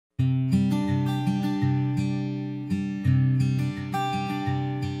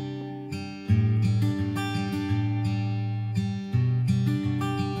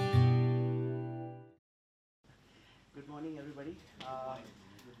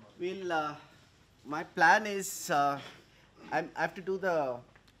We'll, my plan is I have to do the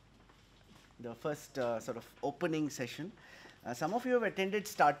first sort of opening session. Some of you have attended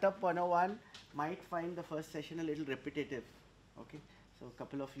Startup 101 might find the first session a little repetitive. Okay, so a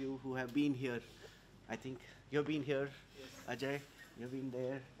couple of you who have been here, I think you've been here. Yes. Ajay, you've been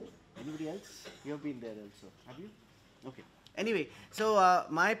there. Anybody else? You've been there also. Have you? Okay. Anyway, so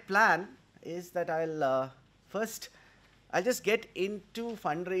my plan is that I'll first I'll just get into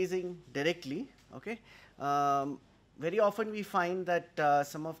fundraising directly. Okay. Very often we find that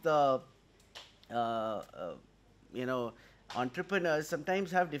some of the entrepreneurs sometimes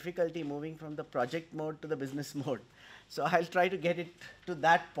have difficulty moving from the project mode to the business mode. So I'll try to get it to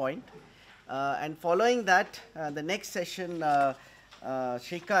that point. And following that, the next session,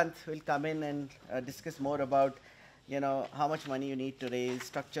 Shrikant will come in and discuss more about, how much money you need to raise,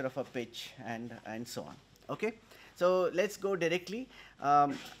 structure of a pitch, and so on. Okay? So let's go directly.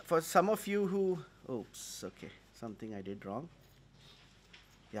 For some of you who, oops, okay, something I did wrong.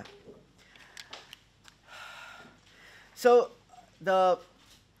 Yeah. So the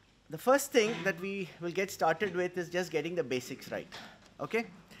first thing that we will get started with is just getting the basics right. Okay?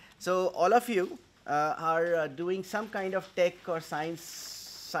 So all of you are doing some kind of tech or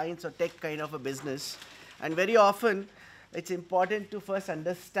science or tech kind of a business, and very often it's important to first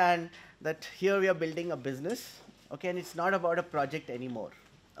understand that here we are building a business, okay, and it's not about a project anymore,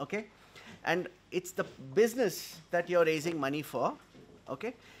 okay, and it's the business that you're raising money for,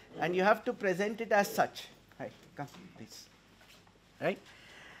 okay, and you have to present it as such. Hi, come, please. Right?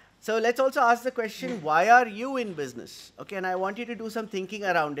 So let's also ask the question, why are you in business? Okay, and I want you to do some thinking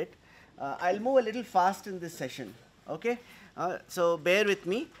around it. I'll move a little fast in this session, okay? So bear with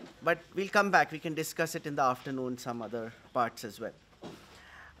me, but we'll come back. We can discuss it in the afternoon, some other parts as well.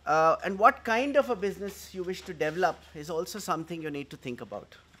 And what kind of a business you wish to develop is also something you need to think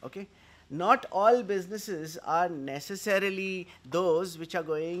about, okay? Not all businesses are necessarily those which are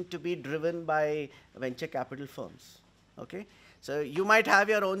going to be driven by venture capital firms, okay? So you might have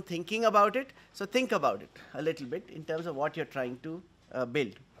your own thinking about it, so think about it a little bit in terms of what you're trying to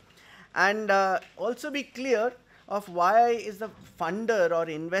build. And also be clear of why is the funder or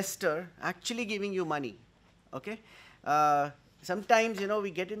investor actually giving you money, okay? Sometimes,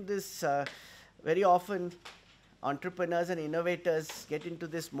 we get in this, very often entrepreneurs and innovators get into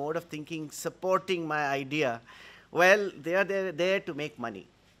this mode of thinking, supporting my idea. Well, they are there to make money,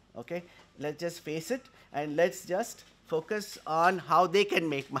 okay? Let's just face it, and let's just focus on how they can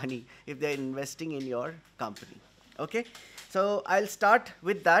make money if they're investing in your company, okay? So I'll start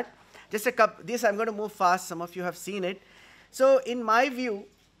with that. Just a couple, this I'm going to move fast, some of you have seen it. So in my view,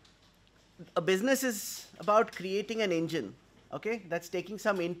 a business is about creating an engine, okay, that's taking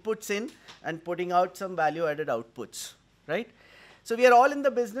some inputs in and putting out some value-added outputs, right? So we are all in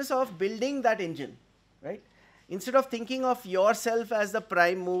the business of building that engine, right? Instead of thinking of yourself as the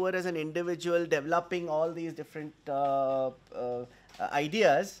prime mover, as an individual, developing all these different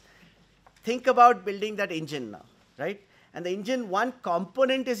ideas, think about building that engine now, right? And the engine, one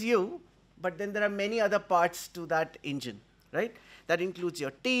component is you, but then there are many other parts to that engine, right? That includes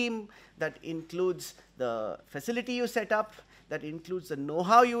your team, that includes the facility you set up, that includes the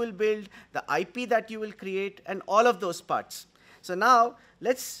know-how you will build, the IP that you will create, and all of those parts. So now,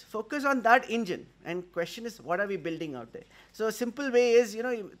 let's focus on that engine. And question is, what are we building out there? So a simple way is,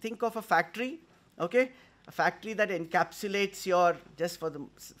 you think of a factory, okay? A factory that encapsulates your, just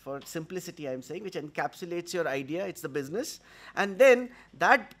for simplicity I'm saying, which encapsulates your idea, it's the business. And then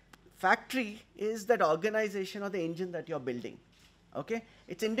that factory is that organization or the engine that you're building, okay?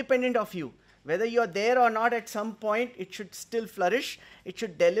 It's independent of you. Whether you're there or not at some point, it should still flourish. It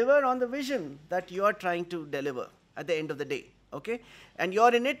should deliver on the vision that you are trying to deliver at the end of the day, okay? And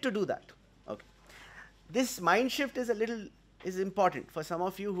you're in it to do that, okay? This mind shift is important for some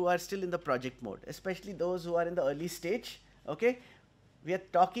of you who are still in the project mode, especially those who are in the early stage, okay? We are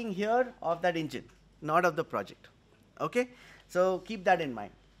talking here of that engine, not of the project, okay? So keep that in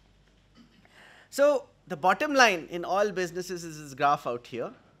mind. So the bottom line in all businesses is this graph out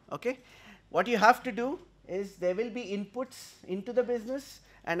here, okay? What you have to do is there will be inputs into the business,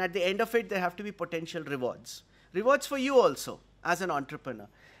 and at the end of it, there have to be potential rewards. Rewards for you also as an entrepreneur.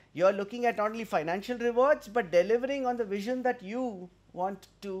 You're looking at not only financial rewards, but delivering on the vision that you want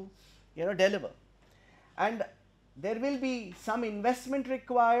to, deliver. And there will be some investment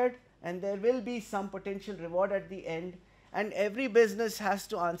required, and there will be some potential reward at the end. And every business has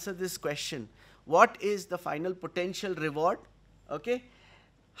to answer this question. What is the final potential reward? Okay?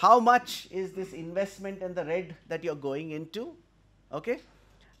 How much is this investment and the red that you're going into? Okay?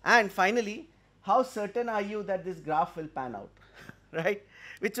 And finally, how certain are you that this graph will pan out? right?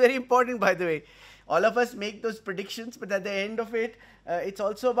 Which is very important, by the way. All of us make those predictions, but at the end of it, it's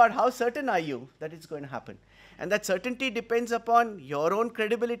also about how certain are you that it's going to happen. And that certainty depends upon your own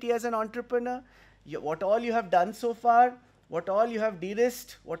credibility as an entrepreneur, what all you have done so far, what all you have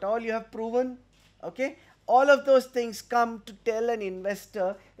de-risked, what all you have proven, okay? All of those things come to tell an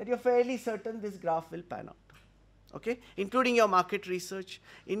investor that you're fairly certain this graph will pan out. Okay, including your market research,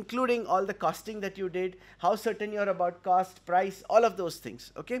 including all the costing that you did, how certain you're about cost, price, all of those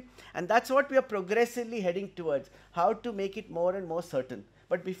things, okay? And that's what we are progressively heading towards, how to make it more and more certain.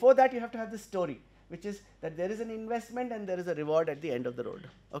 But before that, you have to have the story, which is that there is an investment and there is a reward at the end of the road,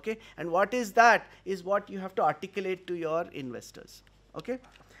 okay? And what is that is what you have to articulate to your investors, okay?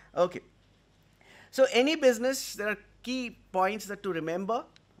 Okay. So any business, there are key points that to remember.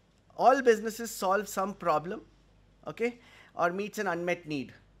 All businesses solve some problem, okay, or meets an unmet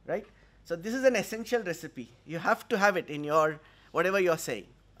need, right? So this is an essential recipe. You have to have it in your, whatever you're saying,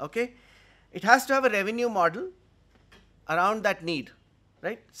 okay? It has to have a revenue model around that need,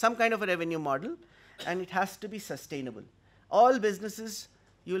 right? Some kind of a revenue model, and it has to be sustainable. All businesses,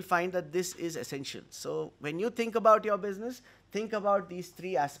 you will find that this is essential. So when you think about your business, think about these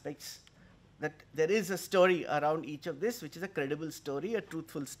three aspects, that there is a story around each of this, which is a credible story, a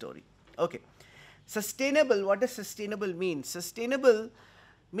truthful story, okay? Sustainable, what does sustainable mean? Sustainable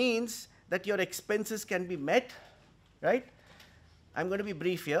means that your expenses can be met, right? I'm going to be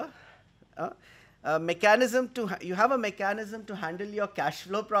brief here. You have a mechanism to handle your cash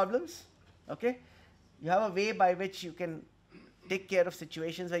flow problems, okay? You have a way by which you can take care of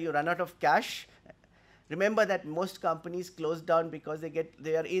situations where you run out of cash. Remember that most companies close down because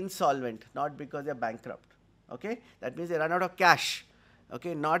they are insolvent, not because they're bankrupt, okay? That means they run out of cash.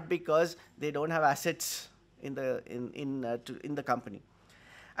 Okay, not because they don't have assets in the company.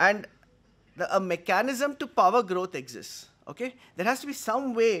 And a mechanism to power growth exists, okay? There has to be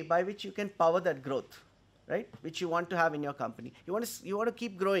some way by which you can power that growth, right? Which you want to have in your company. You want to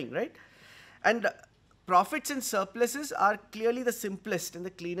keep growing, right? And profits and surpluses are clearly the simplest and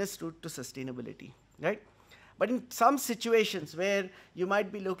the cleanest route to sustainability, right? But in some situations where you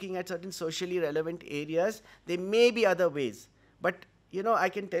might be looking at certain socially relevant areas, there may be other ways. But you know, I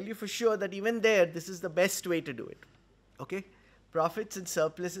can tell you for sure that even there, this is the best way to do it, okay? Profits and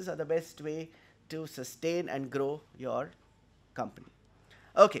surpluses are the best way to sustain and grow your company.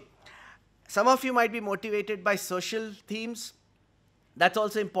 Okay, some of you might be motivated by social themes. That's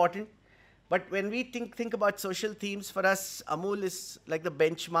also important. But when we think about social themes, for us, Amul is like the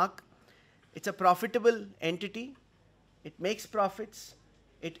benchmark. It's a profitable entity. It makes profits.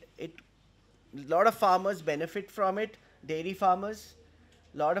 A lot of farmers benefit from it, dairy farmers.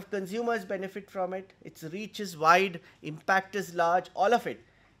 A lot of consumers benefit from it. Its reach is wide, impact is large, all of it.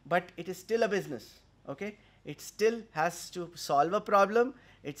 But it is still a business, okay? It still has to solve a problem.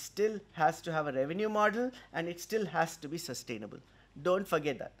 It still has to have a revenue model, and it still has to be sustainable. Don't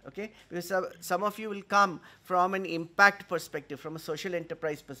forget that, okay? Because some of you will come from an impact perspective, from a social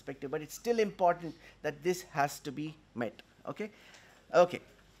enterprise perspective, but it's still important that this has to be met, okay? Okay.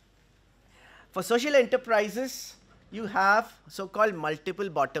 For social enterprises, you have so-called multiple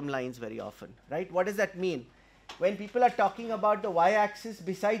bottom lines very often, right? What does that mean? When people are talking about the y-axis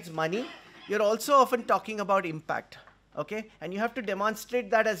besides money, you're also often talking about impact, okay? And you have to demonstrate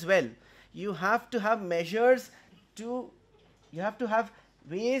that as well. You have to have measures you have to have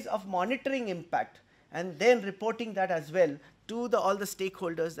ways of monitoring impact and then reporting that as well to all the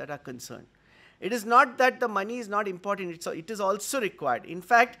stakeholders that are concerned. It is not that the money is not important, it is also required. In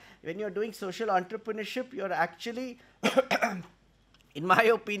fact, when you're doing social entrepreneurship, you're actually, in my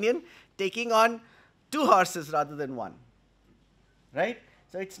opinion, taking on 2 horses rather than 1, right?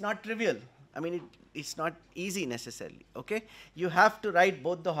 So it's not trivial. I mean, it's not easy necessarily, okay? You have to ride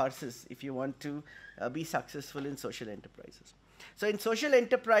both the horses if you want to be successful in social enterprises. So in social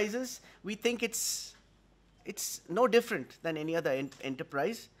enterprises, we think it's no different than any other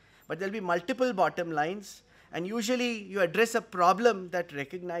enterprise. But there'll be multiple bottom lines, and usually you address a problem that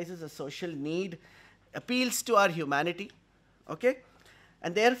recognizes a social need, appeals to our humanity, okay?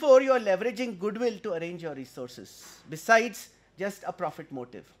 And therefore, you are leveraging goodwill to arrange your resources, besides just a profit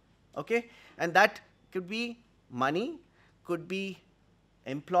motive, okay? And that could be money, could be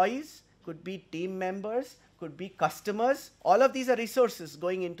employees, could be team members, could be customers. All of these are resources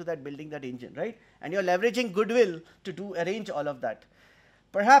going into that, building that engine, right? And you're leveraging goodwill to arrange all of that.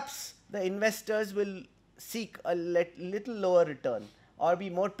 Perhaps the investors will seek a little lower return or be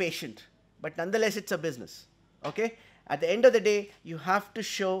more patient, but nonetheless, it's a business, okay? At the end of the day, you have to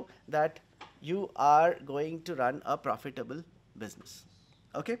show that you are going to run a profitable business,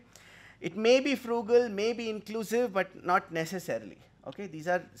 okay? It may be frugal, may be inclusive, but not necessarily. Okay, these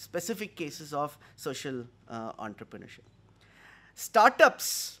are specific cases of social entrepreneurship.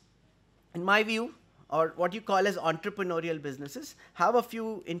 Startups, in my view, or what you call as entrepreneurial businesses, have a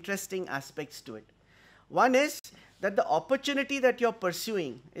few interesting aspects to it. One is that the opportunity that you're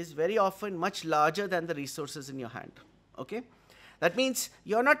pursuing is very often much larger than the resources in your hand. Okay? That means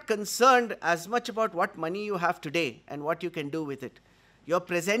you're not concerned as much about what money you have today and what you can do with it. You're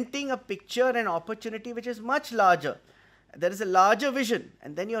presenting a picture and opportunity which is much larger. There is a larger vision,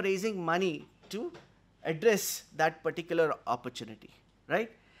 and then you're raising money to address that particular opportunity,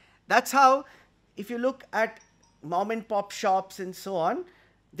 right? That's how, if you look at mom and pop shops and so on,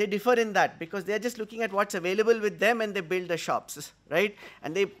 they differ in that, because they're just looking at what's available with them and they build the shops, right?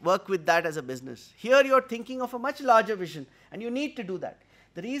 And they work with that as a business. Here you're thinking of a much larger vision, and you need to do that.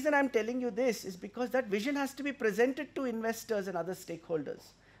 The reason I'm telling you this is because that vision has to be presented to investors and other stakeholders.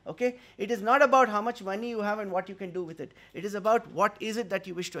 Okay? It is not about how much money you have and what you can do with it. It is about what is it that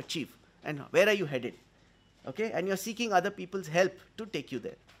you wish to achieve and where are you headed. Okay? And you're seeking other people's help to take you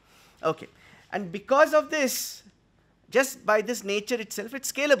there. Okay. And because of this, just by this nature itself,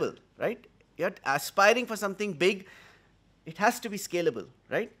 it's scalable, right? You're aspiring for something big, it has to be scalable,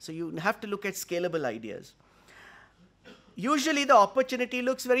 right? So you have to look at scalable ideas. Usually the opportunity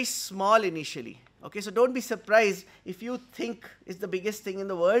looks very small initially. Okay, so don't be surprised if you think it's the biggest thing in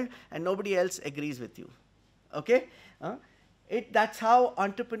the world and nobody else agrees with you. Okay? That's how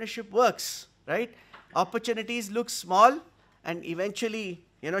entrepreneurship works, right? Opportunities look small and eventually,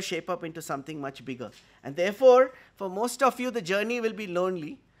 shape up into something much bigger. And therefore, for most of you, the journey will be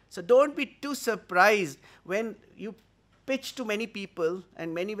lonely. So don't be too surprised when you pitch to many people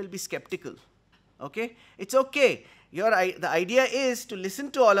and many will be skeptical. Okay? It's okay. The idea is to listen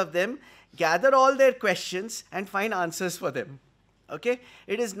to all of them, gather all their questions, and find answers for them. Okay?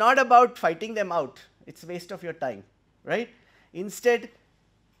 It is not about fighting them out. It's a waste of your time, right? Instead,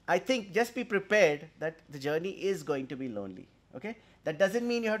 I think just be prepared that the journey is going to be lonely. Okay? That doesn't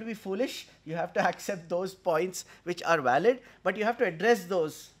mean you have to be foolish. You have to accept those points which are valid, but you have to address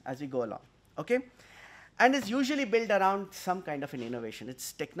those as we go along. Okay? And it's usually built around some kind of an innovation.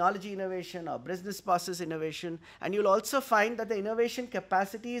 It's technology innovation or business process innovation. And you'll also find that the innovation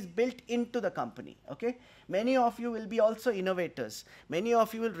capacity is built into the company. Okay? Many of you will be also innovators. Many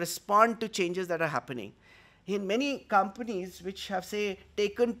of you will respond to changes that are happening. In many companies which have, say,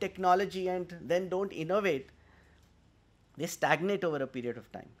 taken technology and then don't innovate, they stagnate over a period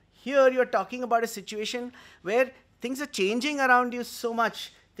of time. Here you're talking about a situation where things are changing around you so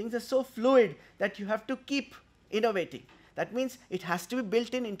much. Things are so fluid that you have to keep innovating. That means it has to be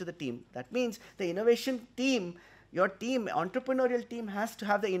built into the team. That means the innovation team, your team, entrepreneurial team, has to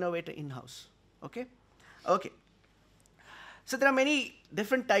have the innovator in-house. Okay? Okay. So there are many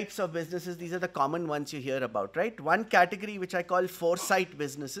different types of businesses. These are the common ones you hear about, right? One category, which I call foresight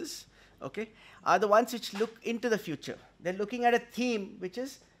businesses, okay, are the ones which look into the future. They're looking at a theme which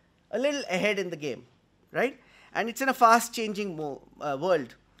is a little ahead in the game, right? And it's in a fast-changing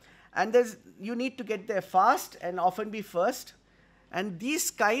world. And you need to get there fast and often be first. And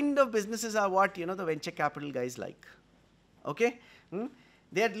these kind of businesses are what, the venture capital guys like. Okay?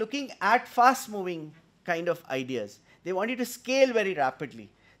 They are looking at fast-moving kind of ideas. They want you to scale very rapidly.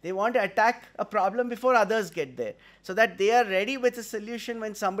 They want to attack a problem before others get there, so that they are ready with a solution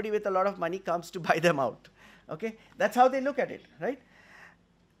when somebody with a lot of money comes to buy them out. Okay? That's how they look at it, right?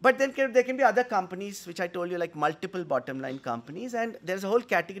 But then there can be other companies, which I told you, like multiple bottom line companies, and there's a whole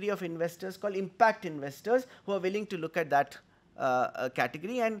category of investors called impact investors who are willing to look at that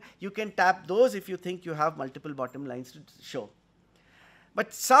category, and you can tap those if you think you have multiple bottom lines to show.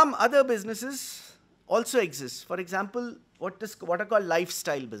 But some other businesses also exist. For example, what are called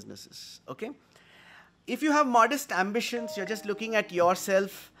lifestyle businesses. Okay? If you have modest ambitions, you're just looking at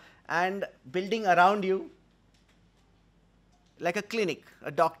yourself and building around you, like a clinic, a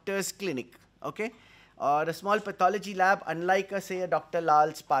doctor's clinic, okay? Or a small pathology lab, unlike, say, a Dr.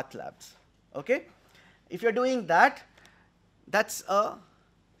 Lal's Path Labs, okay? If you're doing that, that's a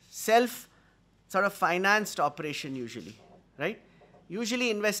self sort of financed operation usually, right?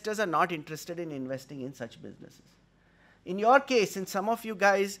 Usually investors are not interested in investing in such businesses. In your case, in some of you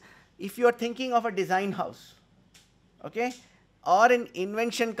guys, if you're thinking of a design house, okay, or an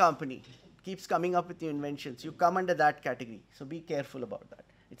invention company, keeps coming up with new inventions, you come under that category. So be careful about that.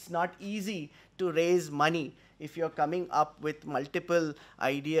 It's not easy to raise money if you're coming up with multiple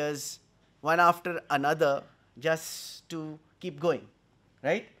ideas, one after another, just to keep going,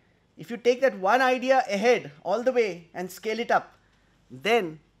 right? If you take that one idea ahead all the way and scale it up,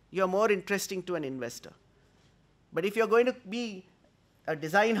 then you're more interesting to an investor. But if you're going to be a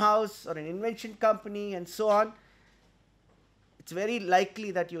design house or an invention company and so on, it's very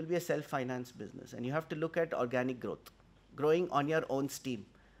likely that you'll be a self-finance business, and you have to look at organic growth, growing on your own steam.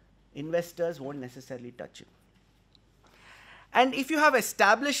 Investors won't necessarily touch you. And if you have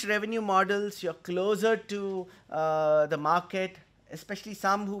established revenue models, you're closer to the market, especially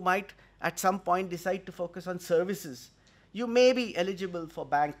some who might at some point decide to focus on services, you may be eligible for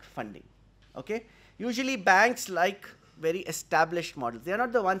bank funding. Okay? Usually banks like very established models. They are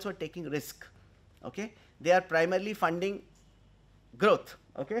not the ones who are taking risk. Okay? They are primarily funding growth.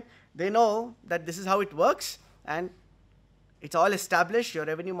 Okay? They know that this is how it works, and it's all established, your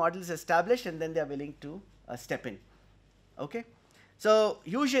revenue model is established, and then they are willing to step in. Okay? So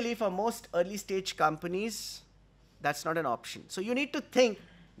usually for most early stage companies, that's not an option. So you need to think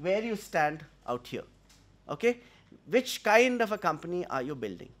where you stand out here. Okay? Which kind of a company are you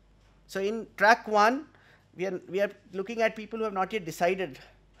building? So in track 1, we are looking at people who have not yet decided.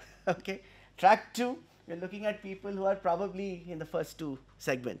 Okay? Track 2, we are looking at people who are probably in the first 2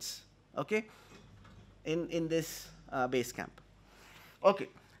 segments. Okay? In this base camp. Okay.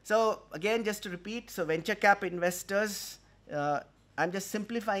 So again, just to repeat, so venture cap investors, I'm just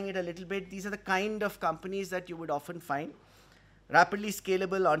simplifying it a little bit. These are the kind of companies that you would often find. Rapidly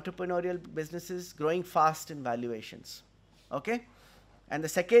scalable entrepreneurial businesses growing fast in valuations. Okay? And the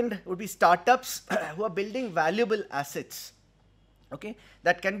second would be startups who are building valuable assets. Okay?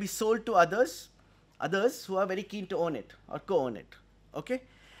 That can be sold to others who are very keen to own it or co-own it. Okay?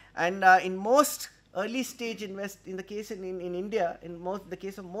 And in most early stage in the case in India, the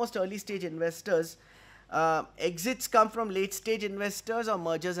case of most early stage investors, exits come from late stage investors or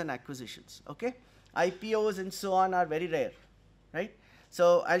mergers and acquisitions. Okay? IPOs and so on are very rare, right?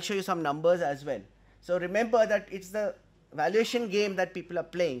 So I'll show you some numbers as well. So remember that it's the valuation game that people are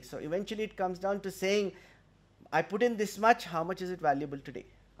playing. So eventually it comes down to saying, I put in this much, how much is it valuable today?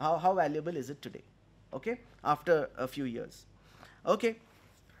 How valuable is it today? Okay? After a few years. Okay?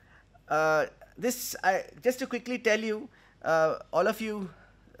 Just to quickly tell you, all of you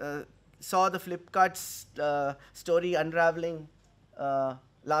saw the Flipkart's story unraveling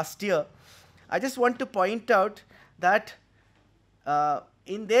last year. I just want to point out that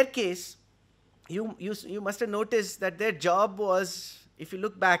in their case, you must have noticed that their job was, if you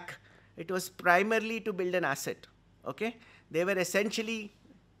look back, it was primarily to build an asset. Okay? They were essentially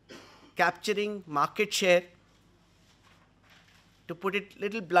capturing market share, to put it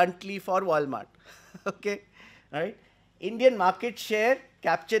little bluntly, for Walmart. Okay? Right? Indian market share,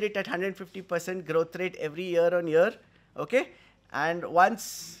 capture it at 150% growth rate every year on year. Okay? And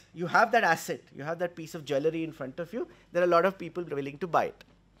once you have that asset, you have that piece of jewelry in front of you, there are a lot of people willing to buy it.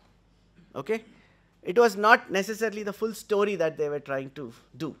 Okay? It was not necessarily the full story that they were trying to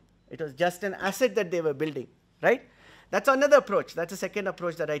do. It was just an asset that they were building, right? That's another approach. That's the second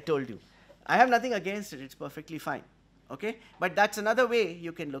approach that I told you. I have nothing against it. It's perfectly fine. Okay? But that's another way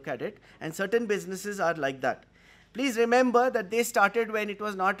you can look at it. And certain businesses are like that. Please remember that they started when it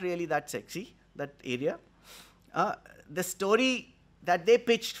was not really that sexy, that area. The story that they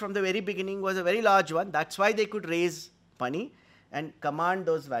pitched from the very beginning was a very large one. That's why they could raise money and command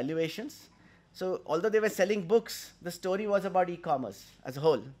those valuations. So although they were selling books, the story was about e-commerce as a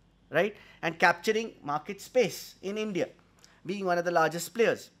whole, right? And capturing market space in India, being one of the largest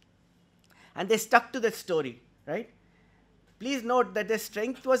players. And they stuck to that story, right? Please note that their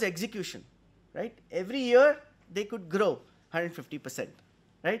strength was execution, right? Every year they could grow 150%,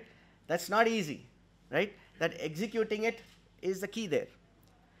 right? That's not easy, right? That executing it is the key there.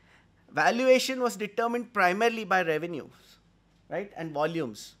 Valuation was determined primarily by revenues, right? And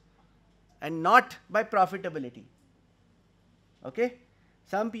volumes, and not by profitability. Okay?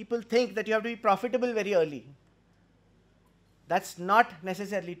 Some people think that you have to be profitable very early. That's not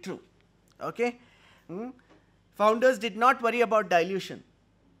necessarily true. Okay? Founders did not worry about dilution,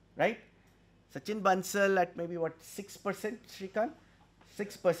 right? Sachin Bansal at maybe what, 6%, Shrikant?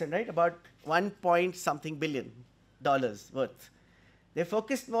 6%, right? About 1 point something billion worth. They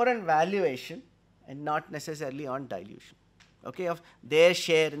focused more on valuation and not necessarily on dilution, okay, of their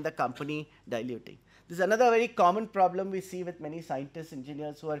share in the company diluting. This is another very common problem we see with many scientists,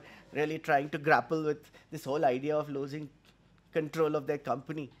 engineers who are really trying to grapple with this whole idea of losing control of their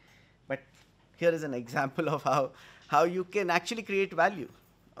company. But here is an example of how you can actually create value,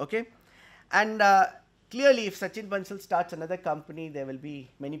 okay? And clearly, if Sachin Bansal starts another company, there will be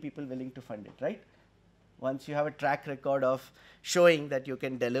many people willing to fund it, right? Once you have a track record of showing that you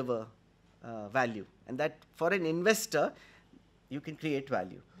can deliver value, and that for an investor, you can create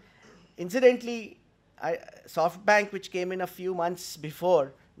value. Incidentally, SoftBank, which came in a few months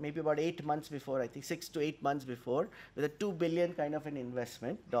before, maybe about 8 months before, I think 6 to 8 months before, with a $2 billion kind of an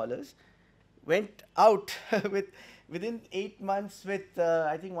investment, dollars, went out within 8 months with,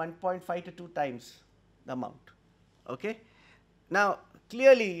 I think 1.5 to 2 times the amount, okay? Now,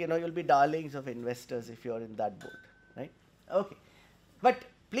 clearly, you'll be darlings of investors if you're in that boat, right? Okay. But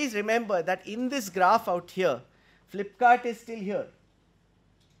please remember that in this graph out here, Flipkart is still here,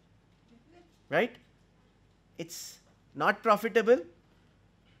 right? It's not profitable.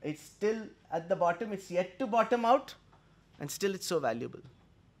 It's still at the bottom. It's yet to bottom out, and still it's so valuable,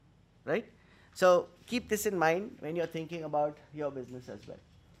 right? So keep this in mind when you're thinking about your business as well.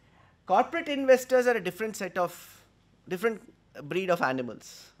 Corporate investors are a different breed of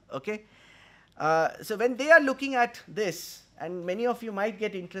animals, okay? So when they are looking at this, and many of you might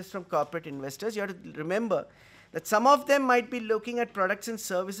get interest from corporate investors, you have to remember that some of them might be looking at products and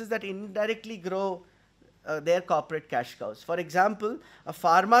services that indirectly grow their corporate cash cows. For example, a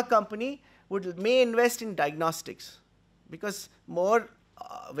pharma company may invest in diagnostics, because more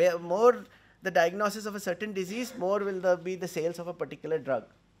the diagnosis of a certain disease, more will be the sales of a particular drug,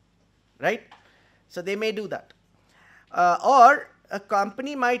 right? So they may do that. Or a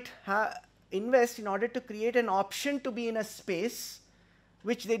company might invest in order to create an option to be in a space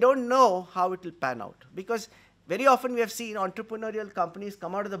which they don't know how it will pan out. Because very often we have seen entrepreneurial companies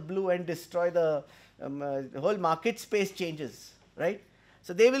come out of the blue and destroy the whole market space changes, right?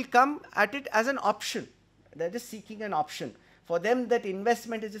 So they will come at it as an option. They're just seeking an option. For them, that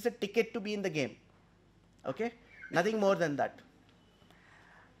investment is just a ticket to be in the game, okay? Nothing more than that.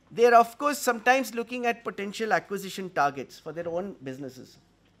 They are, of course, sometimes looking at potential acquisition targets for their own businesses.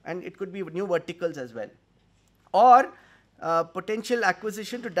 And it could be new verticals as well. Or potential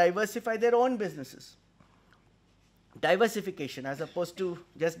acquisition to diversify their own businesses. Diversification as opposed to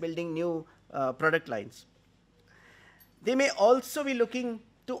just building new product lines. They may also be looking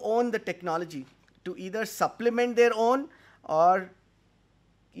to own the technology, to either supplement their own or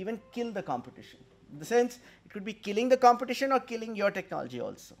even kill the competition. In the sense, it could be killing the competition or killing your technology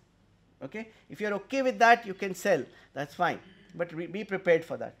also. Okay? If you're okay with that, you can sell. That's fine. But be prepared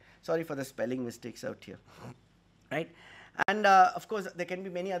for that. Sorry for the spelling mistakes out here. Right? And of course, there can be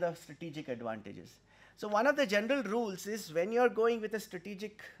many other strategic advantages. So one of the general rules is when you're going with a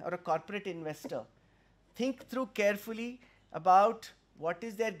strategic or a corporate investor, think through carefully about what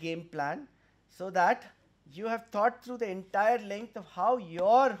is their game plan, so that you have thought through the entire length of how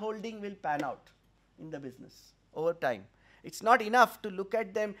your holding will pan out in the business over time. It's not enough to look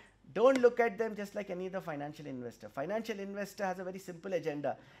at them. Don't look at them just like any other financial investor. Financial investor has a very simple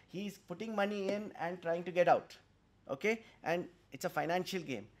agenda. He's putting money in and trying to get out, okay? And it's a financial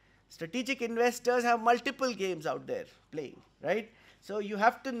game. Strategic investors have multiple games out there playing, right? So you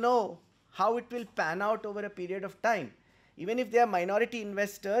have to know how it will pan out over a period of time. Even if they are minority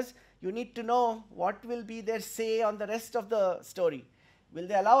investors, you need to know what will be their say on the rest of the story. Will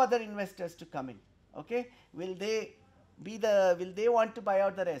they allow other investors to come in? Okay? Will they want to buy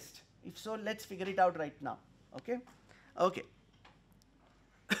out the rest? If so, let's figure it out right now. Okay? Okay.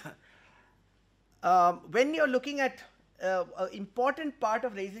 When you're looking at an important part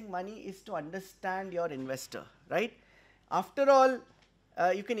of raising money is to understand your investor, right? After all,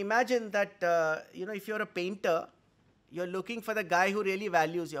 you can imagine that if you're a painter, you're looking for the guy who really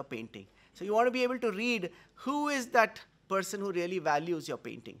values your painting. So you want to be able to read who is that person who really values your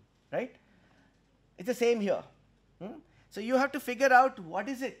painting, right? It's the same here. So you have to figure out what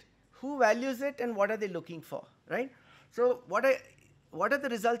is it, who values it, and what are they looking for, right? So what are the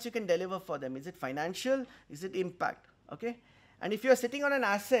results you can deliver for them? Is it financial? Is it impact? Okay? And if you're sitting on an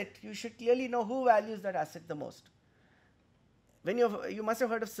asset, you should clearly know who values that asset the most. When you must have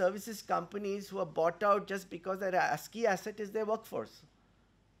heard of services companies who are bought out just because their key asset is their workforce.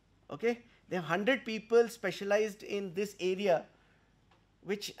 Okay? They have 100 people specialized in this area,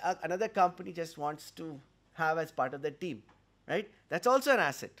 which another company just wants to have as part of their team, right? That's also an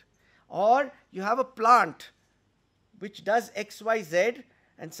asset. Or you have a plant which does X, Y, Z,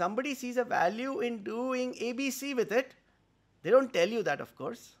 and somebody sees a value in doing ABC with it. They don't tell you that, of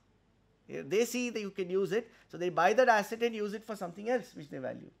course. They see that you can use it, so they buy that asset and use it for something else which they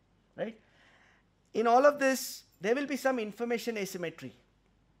value, right? In all of this, there will be some information asymmetry,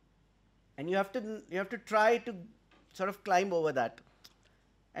 and you have to try to sort of climb over that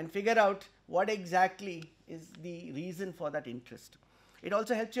and figure out what exactly is the reason for that interest. It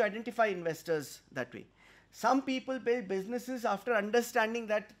also helps you identify investors that way. Some people build businesses after understanding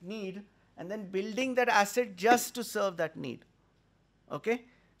that need and then building that asset just to serve that need. Okay?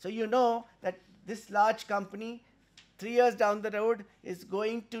 So you know that this large company 3 years down the road is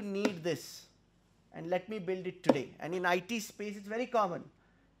going to need this, and let me build it today. And in IT space, it's very common.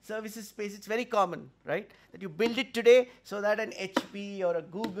 services space, it's very common, right? That you build it today so that an HP or a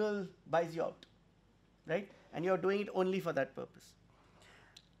Google buys you out, right? And you're doing it only for that purpose.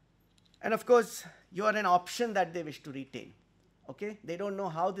 And of course, you are an option that they wish to retain, okay? They don't know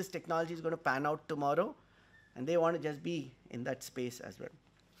how this technology is going to pan out tomorrow, and they want to just be in that space as well.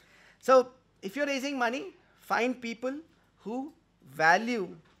 So if you're raising money, find people who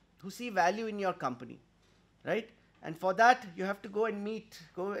see value in your company, right? And for that, you have to go and meet,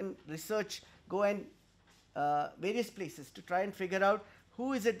 go and research, go and various places to try and figure out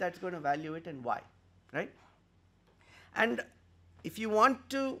who is it that's going to value it and why, right? And if you want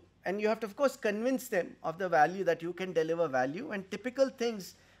to, and you have to, of course, convince them of the value that you can deliver value, and typical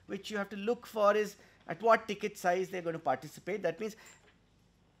things which you have to look for is at what ticket size they're going to participate. That means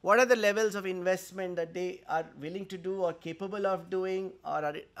what are the levels of investment that they are willing to do or capable of doing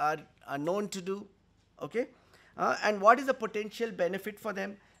or are known to do, okay? And what is the potential benefit for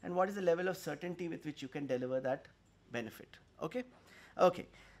them, and what is the level of certainty with which you can deliver that benefit, okay? Okay,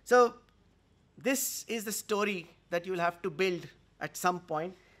 so this is the story that you will have to build at some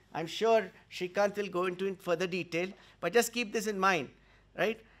point. I'm sure Shrikant will go into it further detail, but just keep this in mind,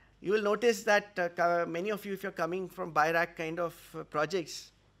 right? You will notice that many of you, if you're coming from BIRAC kind of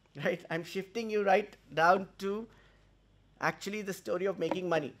projects, right, I'm shifting you right down to actually the story of making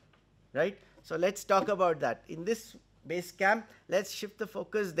money, right? So let's talk about that. In this base camp, let's shift the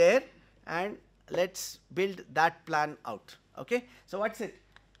focus there and let's build that plan out, okay? So what's it?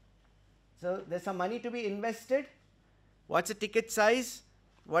 So there's some money to be invested. What's the ticket size?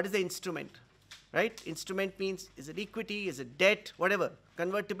 What is the instrument, right? Instrument means, is it equity, is it debt, whatever,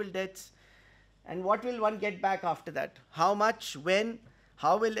 convertible debts. And what will one get back after that? How much, when,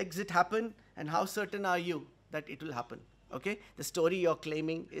 how will exit happen, and how certain are you that it will happen, okay? The story you're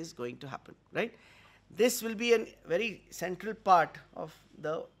claiming is going to happen, right? This will be a very central part of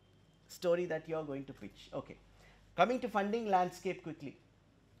the story that you're going to pitch, okay? Coming to funding landscape quickly.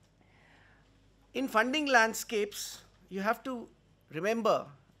 In funding landscapes, you have to remember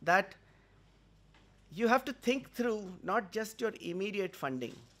that you have to think through not just your immediate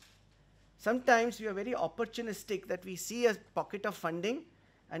funding. Sometimes we are very opportunistic that we see a pocket of funding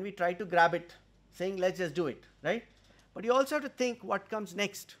and we try to grab it, saying let's just do it, right? But you also have to think what comes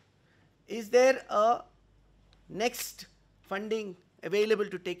next. Is there a next funding available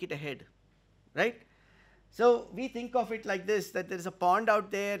to take it ahead, right? So we think of it like this, that there is a pond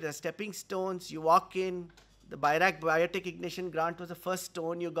out there, there are stepping stones, you walk in, the BIRAC Biotech Ignition Grant was the first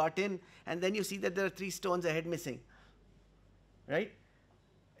stone you got in, and then you see that there are 3 stones ahead missing, right?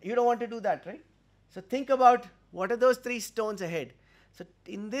 You don't want to do that, right? So think about what are those 3 stones ahead. So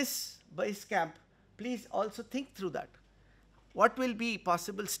in this base camp, please also think through that. What will be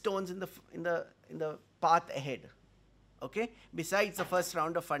possible stones in the path ahead, okay? Besides the first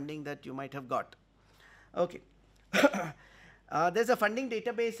round of funding that you might have got, okay. There's a funding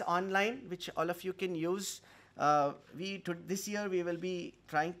database online which all of you can use. This year we will be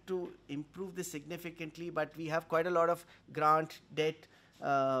trying to improve this significantly, but we have quite a lot of grant, debt,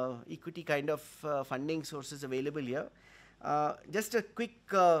 equity kind of funding sources available here. Just a quick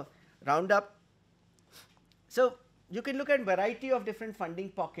roundup. So you can look at variety of different funding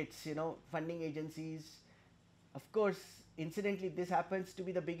pockets, you know, funding agencies. Of course, incidentally, this happens to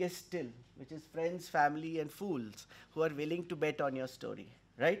be the biggest still, which is friends, family, and fools who are willing to bet on your story,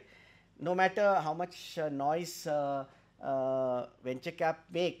 right? No matter how much noise venture cap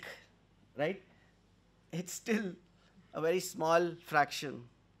make, right? It's still a very small fraction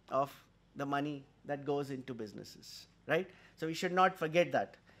of the money that goes into businesses, right? So we should not forget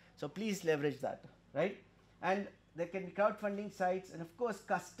that. So please leverage that, right? And there can be crowdfunding sites, and of course,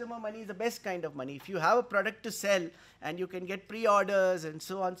 customer money is the best kind of money. If you have a product to sell and you can get pre-orders and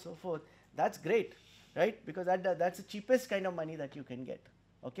so on and so forth, that's great, right? Because that's the cheapest kind of money that you can get,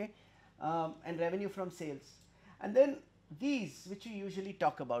 okay? And revenue from sales. And then these, which we usually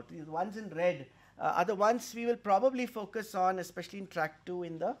talk about, these ones in red, are the ones we will probably focus on, especially in track 2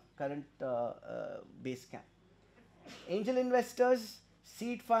 in the current base camp. Angel investors,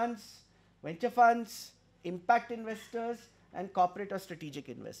 seed funds, venture funds, impact investors, and corporate or strategic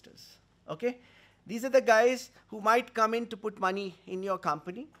investors, okay? These are the guys who might come in to put money in your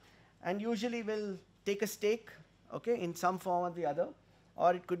company and usually will take a stake, okay, in some form or the other,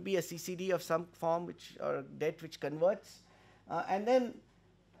 or it could be a CCD of some form or debt which converts. And then,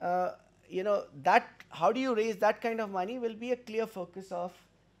 you know, how do you raise that kind of money will be a clear focus of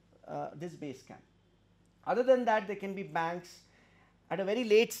this base camp. Other than that, there can be banks. At a very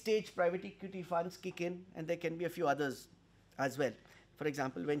late stage, private equity funds kick in, and there can be a few others as well. For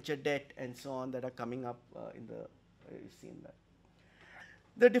example, venture debt and so on that are coming up you've seen that.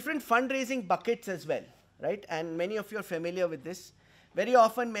 There are different fundraising buckets as well, right? And many of you are familiar with this. Very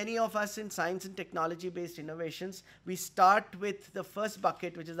often, many of us in science and technology-based innovations, we start with the first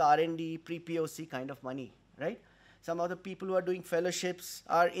bucket, which is the R&D, pre-POC kind of money, right? Some of the people who are doing fellowships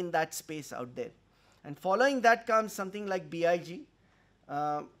are in that space out there. And following that comes something like BIG.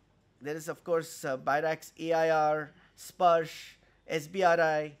 There is, of course, BIRAC's AIR, SPARSH,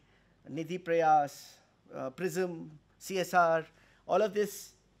 SBRI, Nidhi Prayas, PRISM, CSR. All of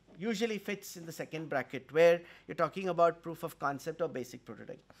this usually fits in the second bracket, where you're talking about proof of concept or basic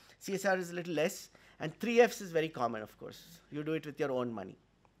prototype. CSR is a little less, and 3Fs is very common, of course. You do it with your own money,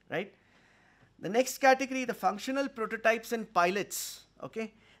 right? The next category, the functional prototypes and pilots,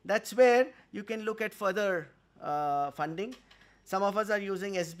 okay? That's where you can look at further funding. Some of us are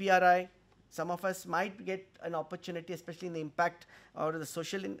using SBRI. Some of us might get an opportunity, especially in the impact or the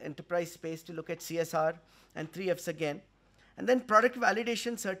social enterprise space, to look at CSR and 3Fs again. And then product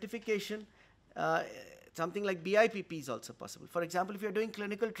validation, certification, something like BIPP is also possible. For example, if you're doing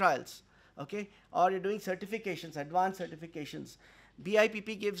clinical trials, okay, or you're doing certifications, advanced certifications,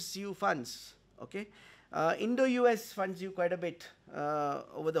 BIPP gives you funds, okay. Indo-US funds you quite a bit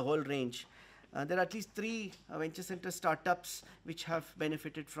over the whole range. There are at least 3 venture center startups which have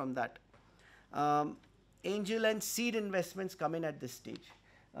benefited from that. Angel and seed investments come in at this stage.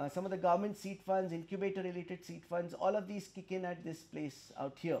 Some of the government seed funds, incubator-related seed funds, all of these kick in at this place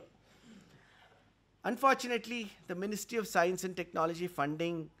out here. Unfortunately, the Ministry of Science and Technology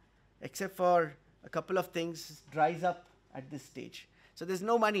funding, except for a couple of things, dries up at this stage. So there's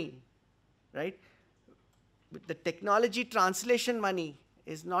no money, right? But the technology translation money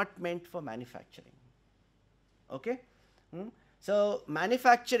is not meant for manufacturing, okay? So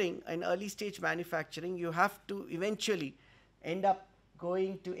manufacturing, in early stage manufacturing, you have to eventually end up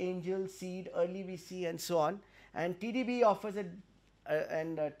going to angel, seed, early VC, and so on. And TDB offers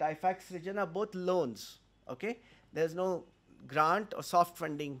and TIFAX region are both loans, okay? There's no grant or soft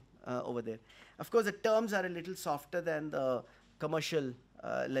funding over there. Of course, the terms are a little softer than the commercial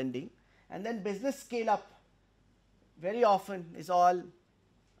lending. And then business scale up very often is all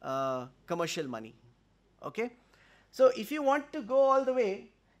commercial money, okay? So if you want to go all the way,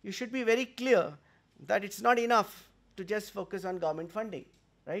 you should be very clear that it's not enough to just focus on government funding,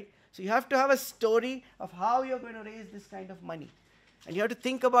 right? So you have to have a story of how you're going to raise this kind of money. And you have to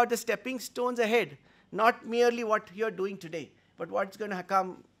think about the stepping stones ahead, not merely what you're doing today, but what's going to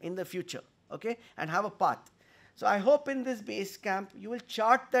come in the future, okay? And have a path. So I hope in this base camp, you will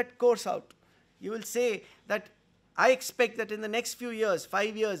chart that course out. You will say that I expect that in the next few years,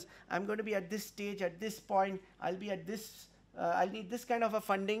 5 years, I'm going to be at this stage, at this point, I'll be at this, I'll need this kind of a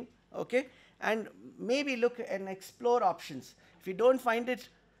funding, okay? And maybe look and explore options. If you don't find it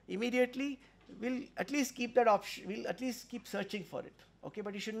immediately, we'll at least keep that option, we'll at least keep searching for it, okay?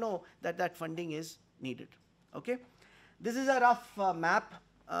 But you should know that that funding is needed, okay? This is a rough map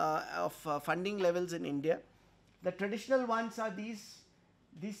of funding levels in India. The traditional ones are these.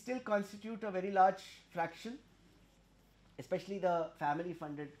 These still constitute a very large fraction, especially the family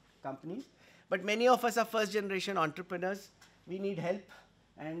funded companies. But many of us are first generation entrepreneurs. We need help,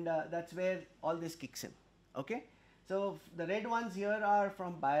 and that's where all this kicks in, okay? So the red ones here are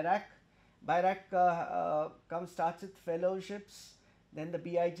from BIRAC. BIRAC starts with fellowships, then the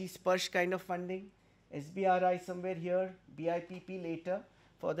BIG SPARSH kind of funding, SBRI somewhere here, BIPP later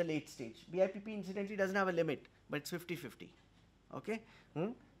for the late stage. BIPP incidentally doesn't have a limit, but it's 50-50, okay?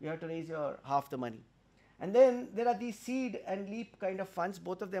 You have to raise your half the money. And then there are these seed and leap kind of funds.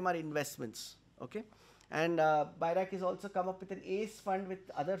 Both of them are investments, okay? And BIRAC has also come up with an ACE fund with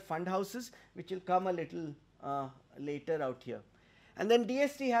other fund houses, which will come a little later out here. And then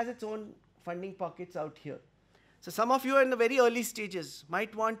DST has its own funding pockets out here. So some of you are in the very early stages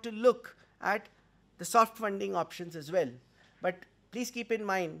might want to look at the soft funding options as well. But please keep in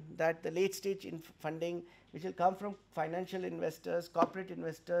mind that the late stage funding, which will come from financial investors, corporate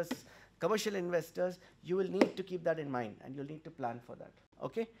investors, commercial investors, you will need to keep that in mind, and you'll need to plan for that,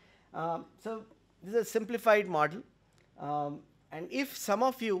 okay? So this is a simplified model. And if some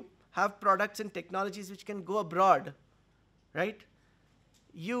of you have products and technologies which can go abroad, right,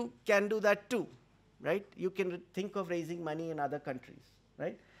 you can do that too, right? You can think of raising money in other countries,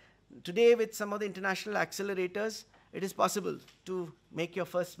 right? Today, with some of the international accelerators, it is possible to make your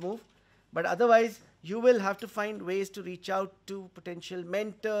first move. But otherwise, you will have to find ways to reach out to potential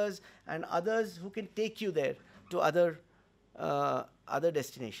mentors and others who can take you there to other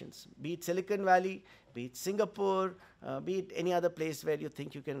destinations, be it Silicon Valley, be it Singapore, be it any other place where you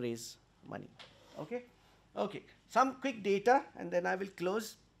think you can raise money, okay? Okay, some quick data, and then I will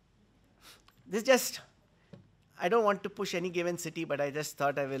close. This just, I don't want to push any given city, but I just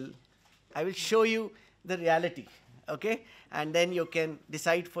thought I will show you the reality, okay? And then you can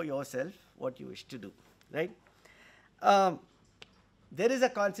decide for yourself what you wish to do, right? There is a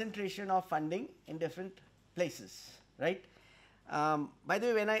concentration of funding in different places, right? By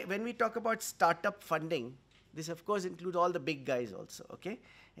the way, when we talk about startup funding, this of course includes all the big guys also, okay?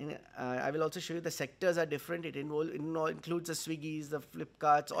 And, I will also show you the sectors are different. It includes the Swiggies, the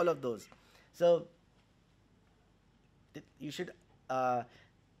Flipkarts, all of those. So you should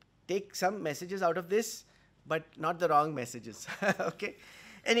take some messages out of this, but not the wrong messages, okay?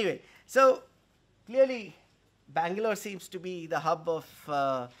 Anyway, so clearly Bangalore seems to be the hub of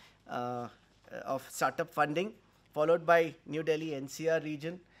startup funding, followed by New Delhi, NCR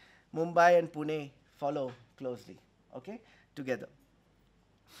region. Mumbai and Pune follow closely, okay, together.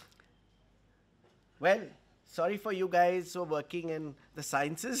 Well, sorry for you guys who are working in the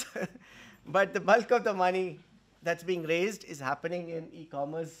sciences, but the bulk of the money that's being raised is happening in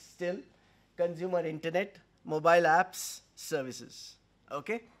e-commerce still, consumer internet, mobile apps, services,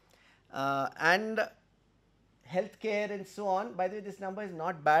 okay? And healthcare and so on. By the way, this number is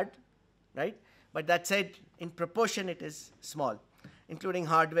not bad, right? But that said, in proportion, it is small, including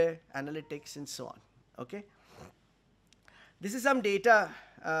hardware, analytics, and so on, okay? This is some data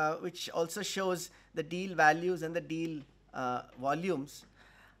which also shows the deal values and the deal volumes.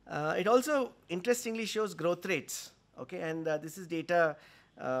 It also interestingly shows growth rates, okay? And this is data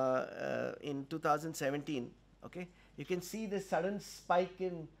in 2017, okay? You can see this sudden spike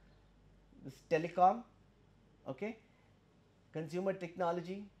in this telecom, okay? Consumer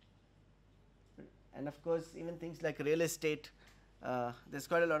technology, and of course, even things like real estate. There's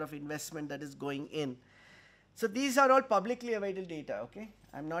quite a lot of investment that is going in. So these are all publicly available data, okay?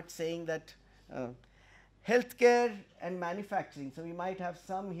 I'm not saying that healthcare and manufacturing. So we might have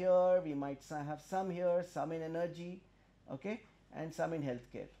some here, we might have some here, some in energy, okay? And some in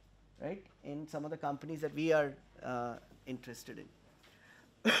healthcare, right? In some of the companies that we are interested in.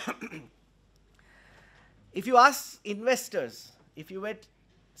 If you ask investors,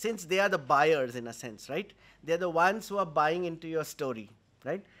 since they are the buyers in a sense, right? They're the ones who are buying into your story,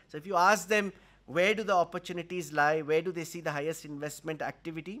 right? So if you ask them, where do the opportunities lie? Where do they see the highest investment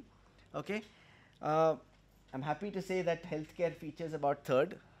activity? Okay. I'm happy to say that healthcare features about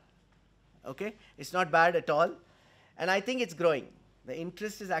third. Okay. It's not bad at all. And I think it's growing. The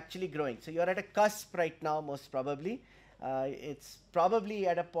interest is actually growing. So you're at a cusp right now, most probably. It's probably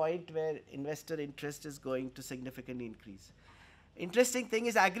at a point where investor interest is going to significantly increase. Interesting thing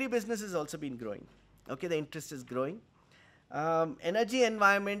is agribusiness has also been growing. Okay, the interest is growing. Energy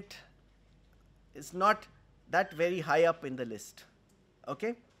environment is not that very high up in the list.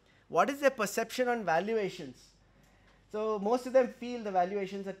 Okay, what is their perception on valuations? So most of them feel the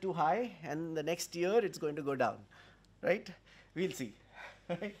valuations are too high, and the next year it's going to go down, right? We'll see.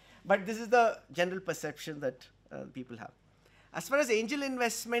 Right? But this is the general perception that people have. As far as angel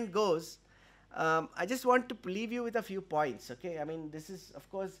investment goes, I just want to leave you with a few points, okay? I mean, this is, of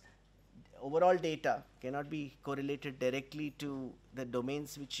course, overall data cannot be correlated directly to the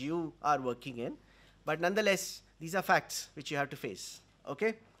domains which you are working in, but nonetheless, these are facts which you have to face,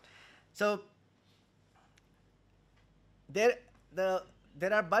 okay? So, there are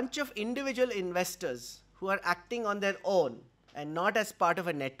a bunch of individual investors who are acting on their own and not as part of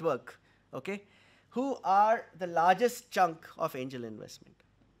a network, okay, who are the largest chunk of angel investment,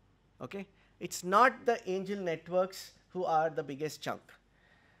 okay? It's not the angel networks who are the biggest chunk.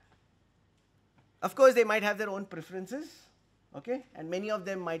 Of course, they might have their own preferences, okay? And many of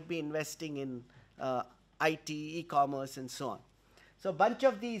them might be investing in IT, e-commerce, and so on. So a bunch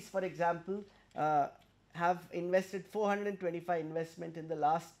of these, for example, have invested 425 investment in the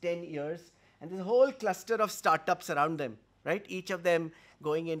last 10 years, and there's a whole cluster of startups around them, right? Each of them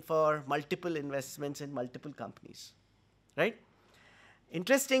going in for multiple investments in multiple companies, right?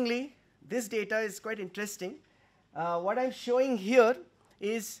 Interestingly, this data is quite interesting. What I'm showing here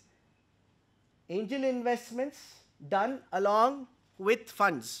is angel investments done along with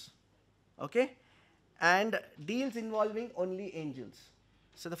funds, okay? And deals involving only angels.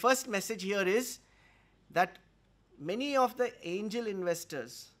 So the first message here is that many of the angel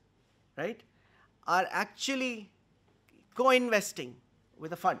investors, right, are actually co-investing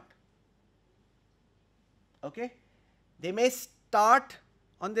with a fund, okay? They may start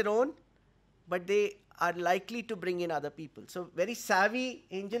on their own, but they are likely to bring in other people. So very savvy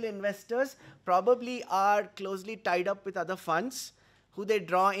angel investors probably are closely tied up with other funds who they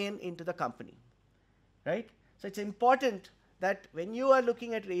draw into the company, right? So it's important that when you are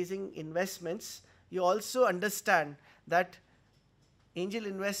looking at raising investments, you also understand that angel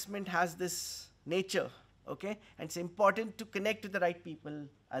investment has this nature, okay? And it's important to connect with the right people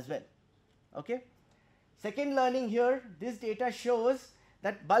as well, okay? Second learning here, this data shows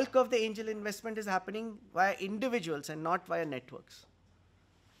that bulk of the angel investment is happening via individuals and not via networks,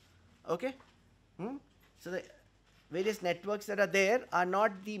 okay? So the various networks that are there are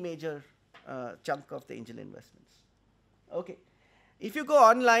not the major chunk of the angel investments, okay? If you go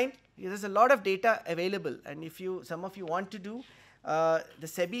online, there's a lot of data available, and if some of you want to do, the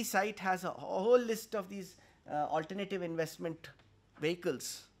SEBI site has a whole list of these alternative investment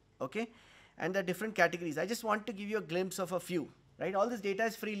vehicles, okay? And there are different categories. I just want to give you a glimpse of a few, right? All this data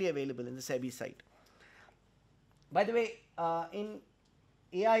is freely available in the SEBI site. By the way, in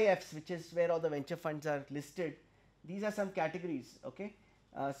AIFs, which is where all the venture funds are listed, these are some categories, okay?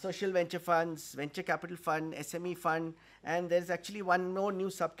 Social venture funds, venture capital fund, SME fund, and there's actually one more new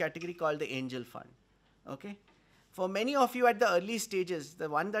subcategory called the angel fund, okay? For many of you at the early stages, the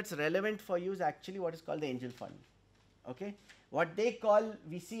one that's relevant for you is actually what is called the angel fund, okay? What they call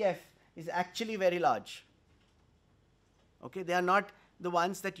VCF is actually very large, okay? They are not the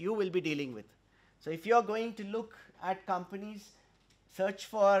ones that you will be dealing with. So if you're going to look at companies, search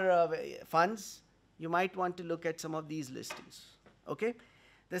for funds, you might want to look at some of these listings, okay?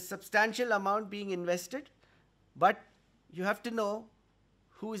 There's substantial amount being invested, but you have to know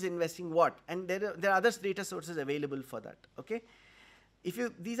who is investing what, and there are other data sources available for that, okay?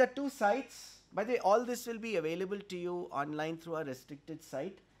 These are two sites. By the way, all this will be available to you online through a restricted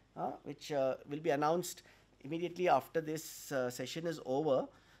site, which will be announced immediately after this session is over.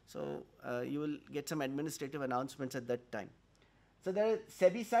 So you will get some administrative announcements at that time. So there is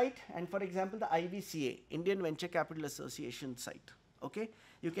SEBI site, and for example, the IVCA, Indian Venture Capital Association site, okay?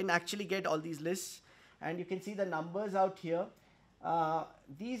 You can actually get all these lists, and you can see the numbers out here.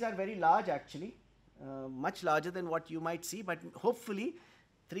 These are very large actually, much larger than what you might see, but hopefully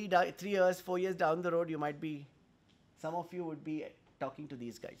 3 years, 4 years down the road, some of you would be talking to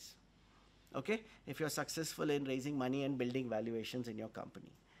these guys, okay? If you're successful in raising money and building valuations in your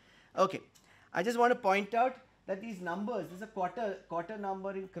company. Okay, I just want to point out that these numbers, this is a quarter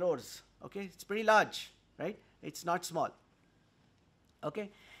number in crores, okay? It's pretty large, right? It's not small, okay?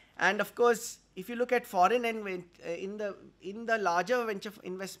 And of course, if you look at foreign and in the larger venture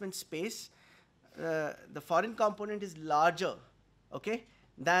investment space, the foreign component is larger, okay,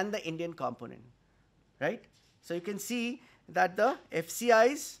 than the Indian component, right? So you can see that the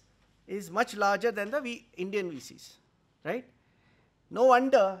FCIs is much larger than the Indian VCs, right? No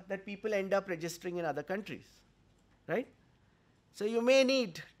wonder that people end up registering in other countries, right? So you may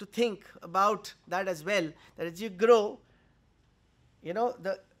need to think about that as well, that as you grow, you know,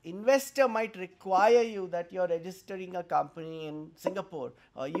 the investor might require you that you're registering a company in Singapore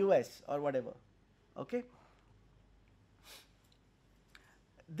or US or whatever, okay?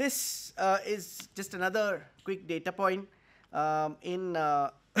 This is just another quick data point. In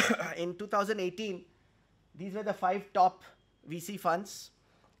 2018, these were the 5 top VC funds.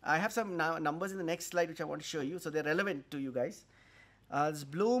 I have some numbers in the next slide which I want to show you, so they're relevant to you guys. It's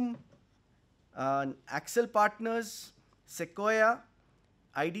Bloom, Axel Partners, Sequoia,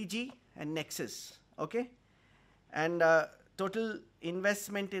 IDG, and Nexus, okay? And total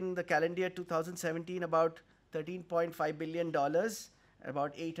investment in the calendar year 2017, about $13.5 billion,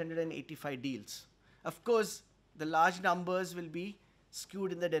 about 885 deals. Of course, the large numbers will be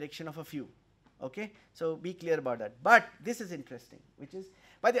skewed in the direction of a few, okay? So be clear about that. But this is interesting, which is,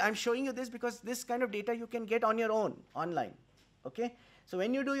 by the way, I'm showing you this because this kind of data you can get on your own, online, okay? So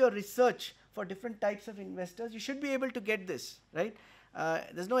when you do your research for different types of investors, you should be able to get this, right?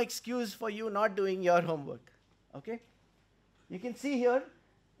 There's no excuse for you not doing your homework, okay? You can see here,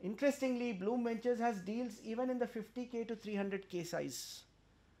 interestingly, Bloom Ventures has deals even in the 50K to 300K size.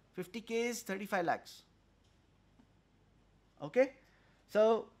 50K is 35 lakhs, okay?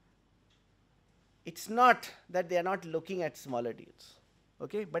 So it's not that they are not looking at smaller deals,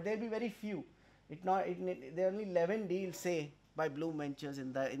 okay? But there'll be very few. There are only 11 deals, say, by Bloom Ventures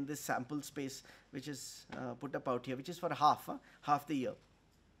in this sample space, which is put up out here, which is for half the year,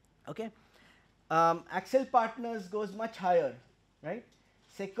 okay? Axel Partners goes much higher, right?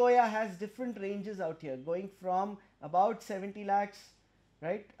 Sequoia has different ranges out here, going from about 70 lakhs,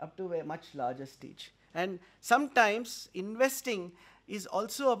 right, up to a much larger stage. And sometimes investing is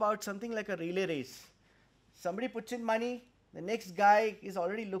also about something like a relay race. Somebody puts in money, the next guy is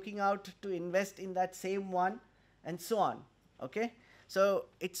already looking out to invest in that same one, and so on, okay? So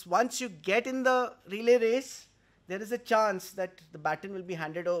it's once you get in the relay race, there is a chance that the baton will be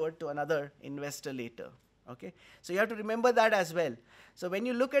handed over to another investor later, okay? So you have to remember that as well. So when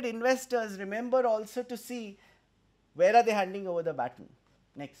you look at investors, remember also to see where are they handing over the baton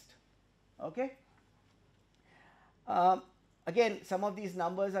next, okay? Um, Again, some of these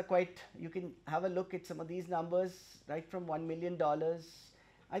numbers are quite, you can have a look at some of these numbers, right from $1 million.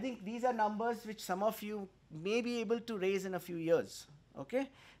 I think these are numbers which some of you may be able to raise in a few years, okay?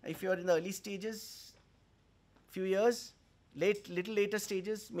 If you're in the early stages, few years, little later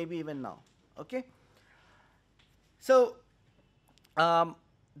stages, maybe even now, okay? So,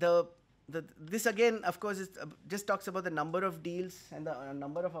 this again, of course, just talks about the number of deals and the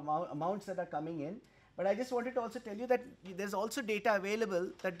number of amounts that are coming in. But I just wanted to also tell you that there's also data available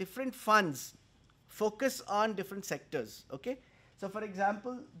that different funds focus on different sectors, okay? So for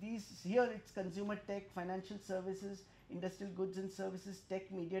example, these here it's consumer tech, financial services, industrial goods and services, tech,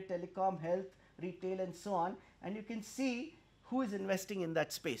 media, telecom, health, retail and so on. And you can see who is investing in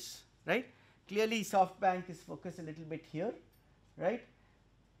that space, right? Clearly SoftBank is focused a little bit here, right?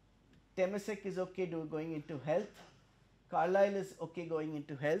 Temasek is okay going into health. Carlyle is okay going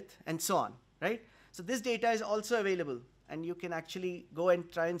into health and so on, right? So this data is also available and you can actually go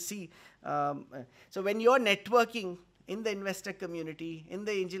and try and see. So when you're networking in the investor community, in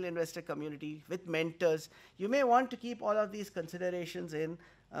the angel investor community with mentors, you may want to keep all of these considerations in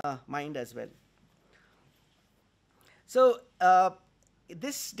mind as well. So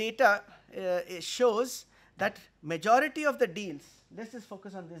this data shows that majority of the deals, let's just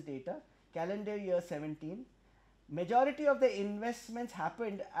focus on this data, calendar year 17, majority of the investments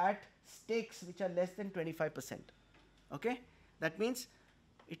happened at stakes which are less than 25%, okay? That means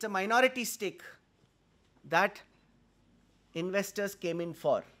it's a minority stake that investors came in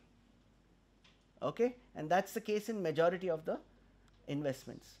for, okay? And that's the case in majority of the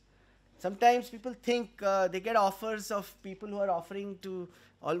investments. Sometimes people think they get offers of people who are offering to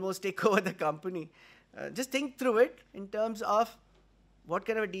almost take over the company. Just think through it in terms of what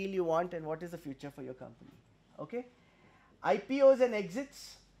kind of a deal you want and what is the future for your company, okay? IPOs and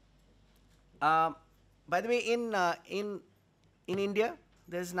exits. By the way, in India,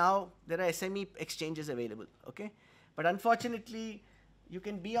 there are SME exchanges available, okay? But unfortunately, you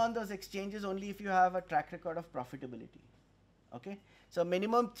can be on those exchanges only if you have a track record of profitability, okay? So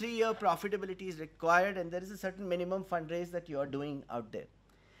minimum 3-year profitability is required and there is a certain minimum fundraise that you are doing out there.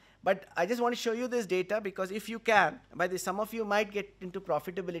 But I just want to show you this data because if you can, by this some of you might get into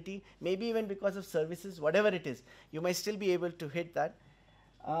profitability, maybe even because of services, whatever it is, you might still be able to hit that.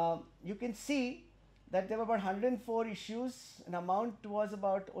 You can see that there were about 104 issues, an amount was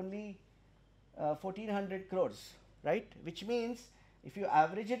about only 1400 crores, right? Which means if you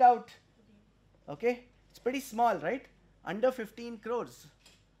average it out, okay, it's pretty small, right? Under 15 crores,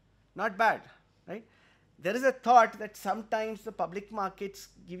 not bad, right? There is a thought that sometimes the public markets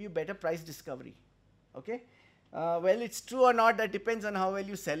give you better price discovery, okay? Well, it's true or not, that depends on how well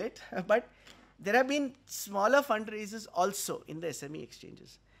you sell it, but there have been smaller fundraisers also in the SME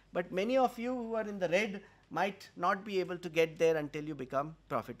exchanges. But many of you who are in the red might not be able to get there until you become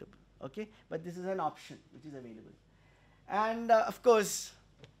profitable, okay? But this is an option which is available. And of course,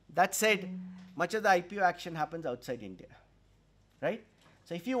 that said, much of the IPO action happens outside India, right?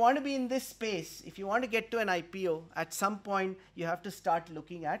 So if you want to be in this space, if you want to get to an IPO, at some point you have to start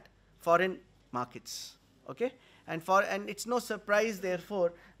looking at foreign markets, okay? And it's no surprise,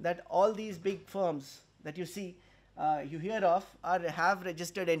 therefore, that all these big firms that you see, you hear of, have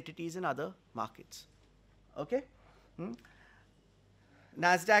registered entities in other markets, okay?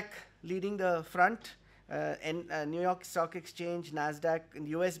 NASDAQ leading the front, New York Stock Exchange, NASDAQ, and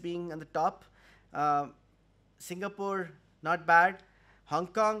US being on the top, Singapore not bad, Hong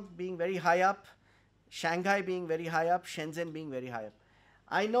Kong being very high up, Shanghai being very high up, Shenzhen being very high up.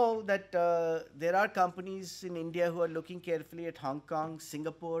 I know that there are companies in India who are looking carefully at Hong Kong,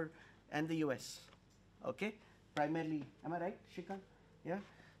 Singapore, and the US, okay? Primarily, am I right, Shrikant? Yeah?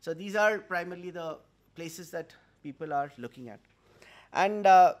 So these are primarily the places that people are looking at. And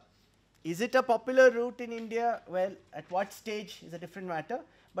is it a popular route in India? Well, at what stage is a different matter.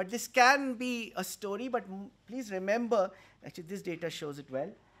 But this can be a story, but please remember, actually this data shows it well,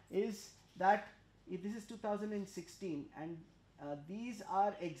 is that this is 2016 and these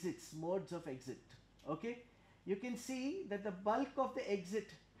are exits, modes of exit, okay? You can see that the bulk of the exit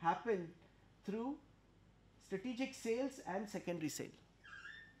happened through strategic sales and secondary sale,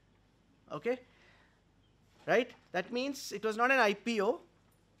 okay? Right? That means it was not an IPO,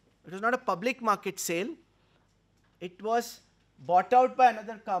 it was not a public market sale, it was bought out by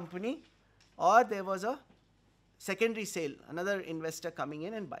another company, or there was a secondary sale, another investor coming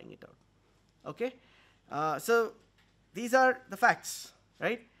in and buying it out, okay? So these are the facts,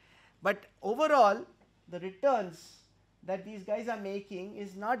 right? But overall, the returns that these guys are making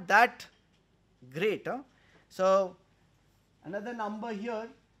is not that great, huh? So another number here,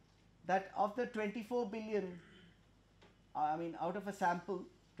 that of the 24 billion I mean, out of a sample,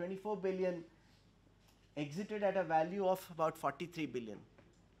 24 billion exited at a value of about 43 billion.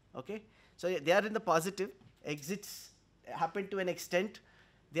 Okay, so they are in the positive. Exits happen to an extent.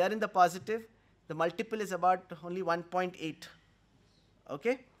 They are in the positive. The multiple is about only 1.8.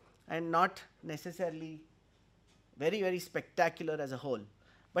 Okay, and not necessarily very, very spectacular as a whole.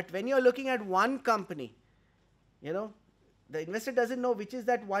 But when you're looking at one company, you know, the investor doesn't know which is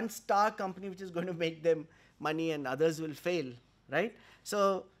that one star company which is going to make them money and others will fail, right?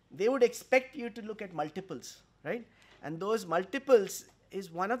 So they would expect you to look at multiples, right? And those multiples is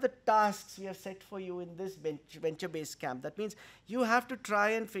one of the tasks we have set for you in this venture-based camp. That means you have to try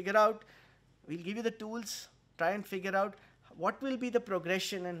and figure out, we'll give you the tools, try and figure out what will be the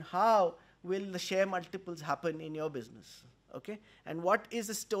progression and how will the share multiples happen in your business, okay? And what is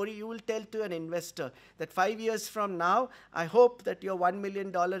the story you will tell to an investor that 5 years from now, I hope that your $1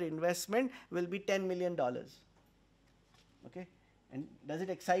 million investment will be $10 million, okay? And does it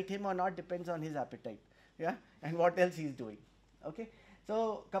excite him or not depends on his appetite, yeah? And what else he's doing, okay?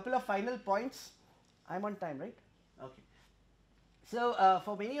 So, couple of final points. I'm on time, right? Okay. So,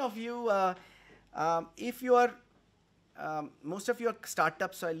 for many of you, if you are most of your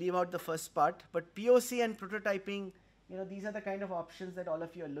startups, so I leave out the first part, but POC and prototyping, you know, these are the kind of options that all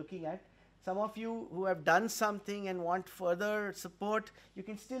of you are looking at. Some of you who have done something and want further support, you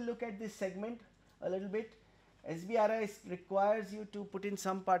can still look at this segment a little bit. SBRI requires you to put in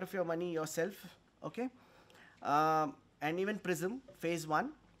some part of your money yourself, okay? And even Prism, phase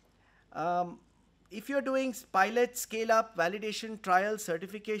 1. If you're doing pilot, scale up, validation, trials,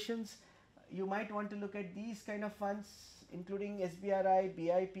 certifications, you might want to look at these kind of funds, including SBRI,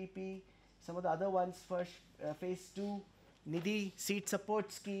 BIPP, some of the other ones for phase 2, Nidhi seed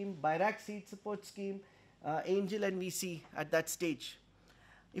support scheme, BIRAC seed support scheme, angel and VC at that stage.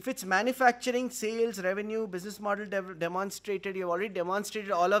 If it's manufacturing, sales, revenue, business model demonstrated, you've already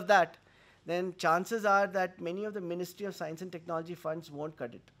demonstrated all of that, then chances are that many of the Ministry of Science and Technology funds won't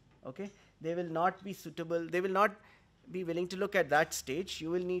cut it, okay? They will not be suitable, they will not be willing to look at that stage. You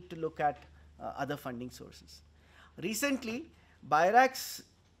will need to look at other funding sources. Recently, BIRAC's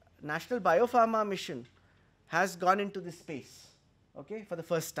National Biopharma Mission has gone into this space, okay, for the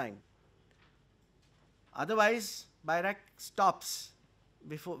first time. Otherwise, BIRAC stops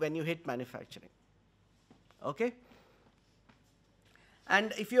before when you hit manufacturing, okay?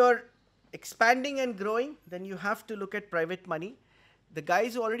 And if you're expanding and growing, then you have to look at private money. The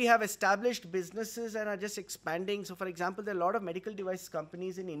guys who already have established businesses and are just expanding, so for example, there are a lot of medical device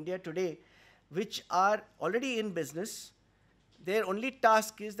companies in India today which are already in business. Their only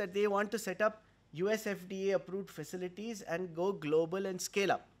task is that they want to set up US FDA approved facilities and go global and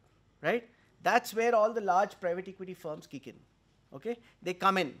scale up, right? That's where all the large private equity firms kick in, okay? They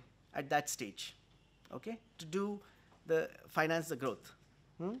come in at that stage, okay, to do the finance the growth.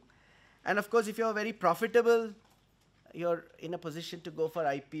 And of course, if you're very profitable, you're in a position to go for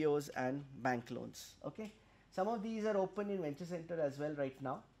IPOs and bank loans, okay? Some of these are open in Venture Center as well right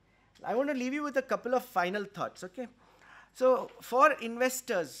now. I want to leave you with a couple of final thoughts, okay? So for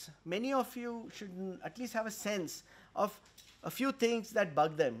investors, many of you should at least have a sense of a few things that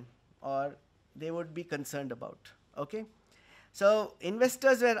bug them or they would be concerned about, okay? So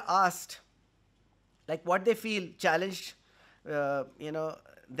investors were asked, like what they feel challenged, you know,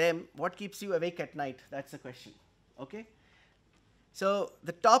 them, what keeps you awake at night? That's the question, okay? So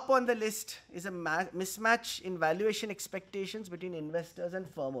the top on the list is a mismatch in valuation expectations between investors and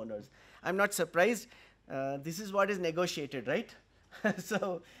firm owners. I'm not surprised. This is what is negotiated, right?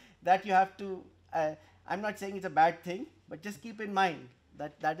 So that you have to, I'm not saying it's a bad thing, but just keep in mind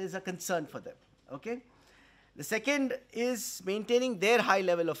that that is a concern for them, okay? The second is maintaining their high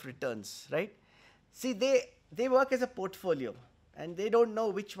level of returns, right? See, they work as a portfolio and they don't know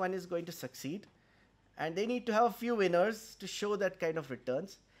which one is going to succeed. And they need to have a few winners to show that kind of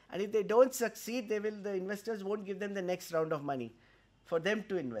returns. And if they don't succeed, the investors won't give them the next round of money for them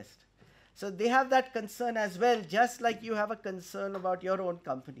to invest. So they have that concern as well, just like you have a concern about your own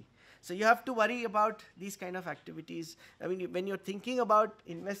company. So you have to worry about these kind of activities. I mean, when you're thinking about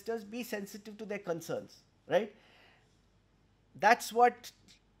investors, be sensitive to their concerns, right? That's what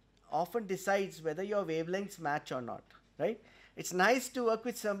often decides whether your wavelengths match or not, right? It's nice to work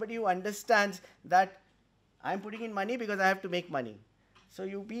with somebody who understands that I'm putting in money because I have to make money. So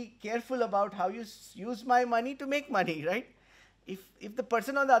you be careful about how you use my money to make money, right? If the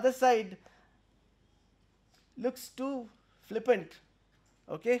person on the other side looks too flippant,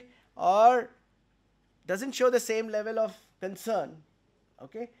 okay, or doesn't show the same level of concern,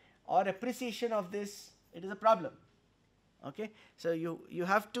 okay, or appreciation of this, it is a problem, okay? So you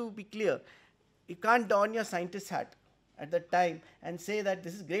have to be clear. You can't don your scientist hat at the time and say that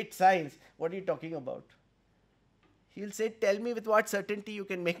this is great science, what are you talking about? He'll say, tell me with what certainty you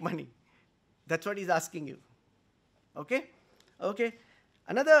can make money. That's what he's asking you. Okay? Okay.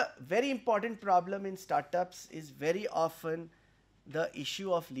 Another very important problem in startups is very often the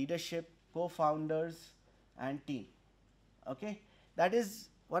issue of leadership, co-founders, and team. Okay? That is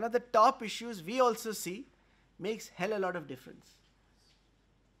one of the top issues we also see, makes hell a lot of difference.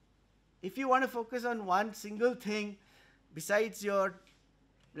 If you want to focus on one single thing besides your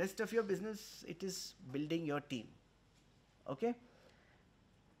rest of your business, it is building your team. Okay?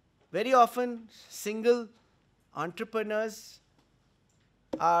 Very often, single entrepreneurs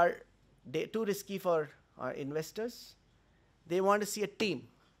are too risky for our investors. They want to see a team.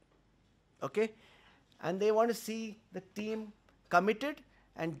 Okay? And they want to see the team committed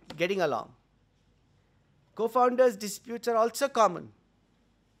and getting along. Co-founders' disputes are also common.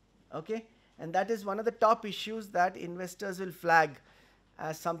 Okay? And that is one of the top issues that investors will flag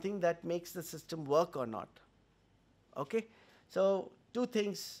as something that makes the system work or not. Okay? So, two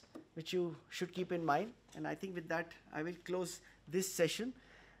things which you should keep in mind. And I think with that, I will close this session.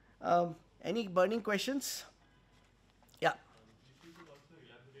 Any burning questions? Yeah. If you could also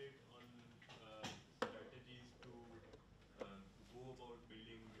elaborate on strategies to go about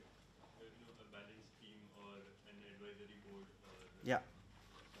building a balanced team or an advisory board or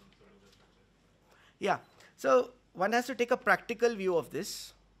some sort of a structure. Yeah. So one has to take a practical view of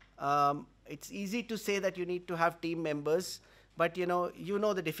this. It's easy to say that you need to have team members, but you know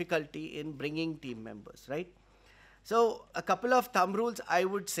the difficulty in bringing team members, right? So a couple of thumb rules I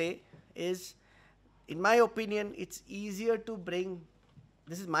would say is, in my opinion, it's easier to bring,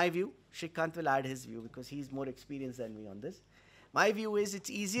 this is my view, Shrikant will add his view because he's more experienced than me on this. My view is it's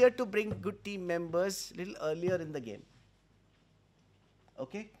easier to bring good team members a little earlier in the game.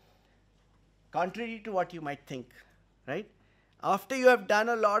 Okay? Contrary to what you might think, right? After you have done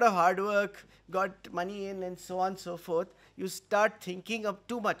a lot of hard work, got money in and so on and so forth, you start thinking of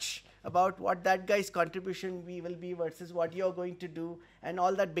too much about what that guy's contribution will be versus what you're going to do, and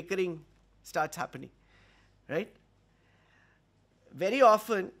all that bickering starts happening, right? Very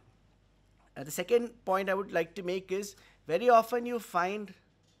often, the second point I would like to make is, very often you find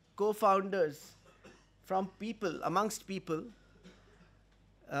co-founders from people, amongst people,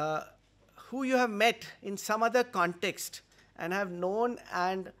 who you have met in some other context and have known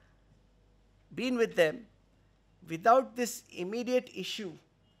and been with them without this immediate issue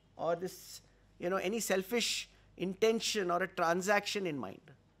or this, any selfish intention or a transaction in mind,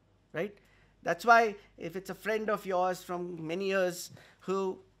 right? That's why if it's a friend of yours from many years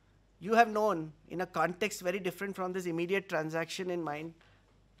who you have known in a context very different from this immediate transaction in mind,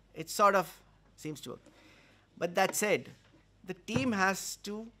 it sort of seems to work. But that said, the team has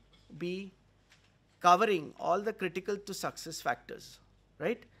to be covering all the critical to success factors,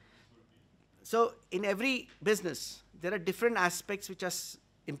 right? So in every business, there are different aspects which are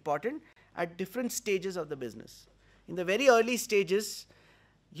important at different stages of the business. In the very early stages,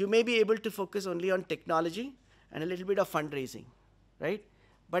 you may be able to focus only on technology and a little bit of fundraising, right?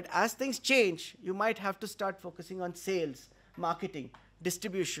 But as things change, you might have to start focusing on sales, marketing,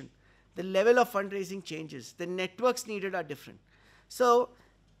 distribution. The level of fundraising changes. The networks needed are different. So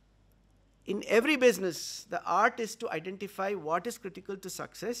in every business, the art is to identify what is critical to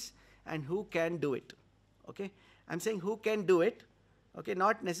success and who can do it. Okay? I'm saying who can do it, okay,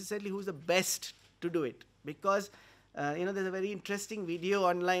 not necessarily who's the best to do it. Because there's a very interesting video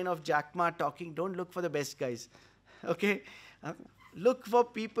online of Jack Ma talking, don't look for the best guys. Okay? Look for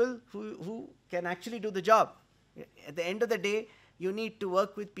people who can actually do the job. At the end of the day, you need to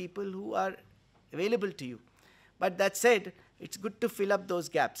work with people who are available to you. But that said, it's good to fill up those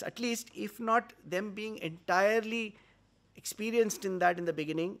gaps, at least if not them being entirely experienced in that in the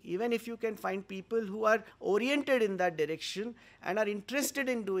beginning. Even if you can find people who are oriented in that direction and are interested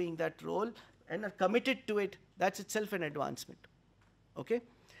in doing that role and are committed to it, that's itself an advancement. Okay?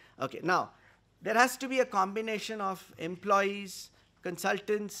 Okay, now, there has to be a combination of employees,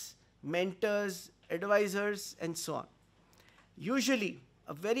 consultants, mentors, advisors, and so on. Usually,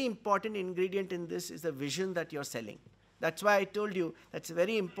 a very important ingredient in this is the vision that you're selling. That's why I told you that's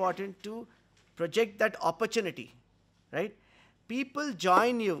very important to project that opportunity, right? People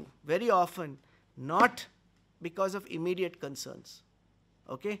join you very often not because of immediate concerns,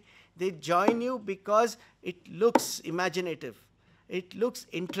 okay? They join you because it looks imaginative. It looks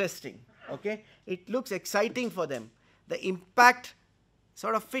interesting, okay? It looks exciting for them. The impact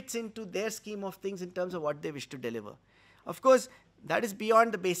sort of fits into their scheme of things in terms of what they wish to deliver. Of course, that is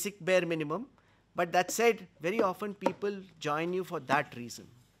beyond the basic bare minimum. But that said, very often people join you for that reason.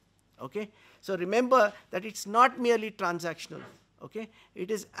 Okay? So remember that it's not merely transactional. Okay?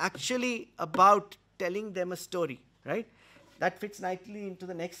 It is actually about telling them a story, right? That fits nicely into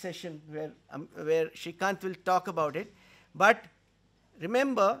the next session where Shrikant will talk about it. But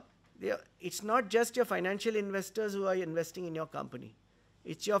remember, it's not just your financial investors who are investing in your company.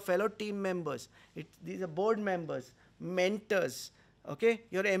 It's your fellow team members. These are board members, mentors, okay?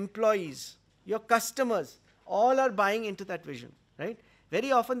 Your employees, your customers, all are buying into that vision, right?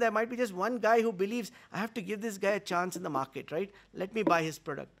 Very often there might be just one guy who believes, I have to give this guy a chance in the market, right? Let me buy his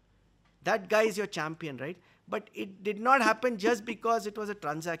product. That guy is your champion, right? But it did not happen just because it was a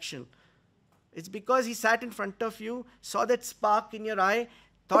transaction. It's because he sat in front of you, saw that spark in your eye,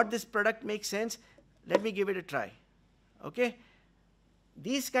 thought this product makes sense, let me give it a try. Okay?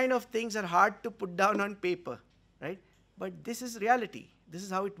 These kind of things are hard to put down on paper, right? But this is reality. This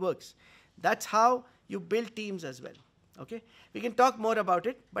is how it works. That's how you build teams as well. Okay? We can talk more about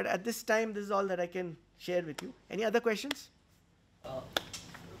it, but at this time, this is all that I can share with you. Any other questions?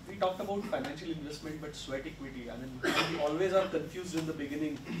 We talked about financial investment, but sweat equity. I mean, we always are confused in the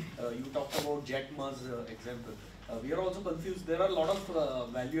beginning. You talked about Jack Ma's example. We are also confused. There are a lot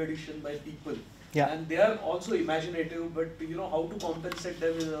of value addition by people. Yeah. And they are also imaginative, but you know how to compensate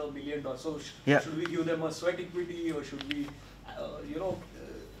them is $1 million. So should we give them a sweat equity, or should we,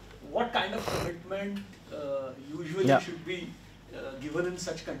 what kind of commitment usually should be given in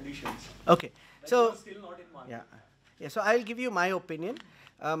such conditions? Okay. Like so still not in market. Yeah. So I'll give you my opinion.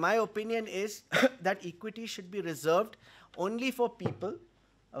 My opinion is that equity should be reserved only for people,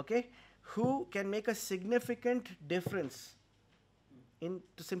 okay, who can make a significant difference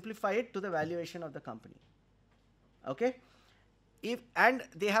to simplify it, to the valuation of the company. Okay? And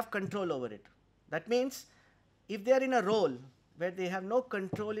they have control over it. That means if they are in a role where they have no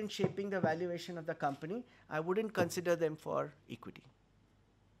control in shaping the valuation of the company, I wouldn't consider them for equity.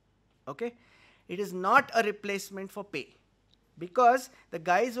 Okay? It is not a replacement for pay. Because the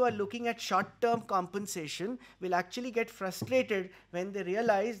guys who are looking at short-term compensation will actually get frustrated when they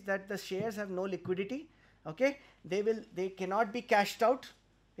realize that the shares have no liquidity. Okay? They cannot be cashed out.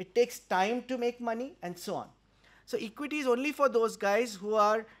 It takes time to make money and so on. So equity is only for those guys who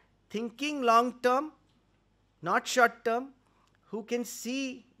are thinking long-term, not short-term, who can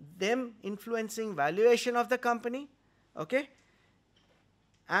see them influencing valuation of the company, okay,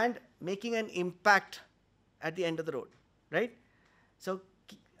 and making an impact at the end of the road, right? So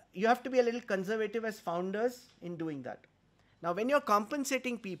you have to be a little conservative as founders in doing that. Now, when you're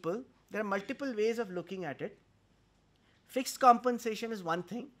compensating people, there are multiple ways of looking at it. Fixed compensation is one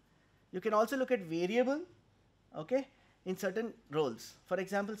thing. You can also look at variable, okay, in certain roles. For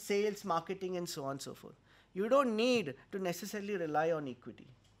example, sales, marketing, and so on and so forth. You don't need to necessarily rely on equity,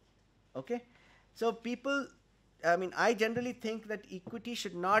 okay? So people, I generally think that equity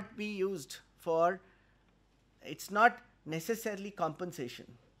should not be used for, it's not necessarily compensation,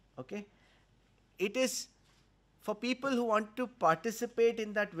 okay? It is for people who want to participate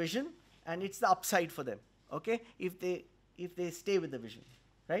in that vision, and it's the upside for them, okay? If they stay with the vision,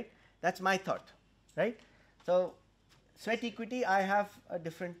 right? That's my thought, right? So sweat equity, I have a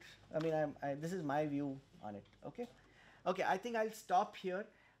different, this is my view on it, okay? Okay, I think I'll stop here.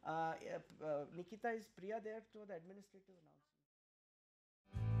 Nikita, is Priya there to the administrative now?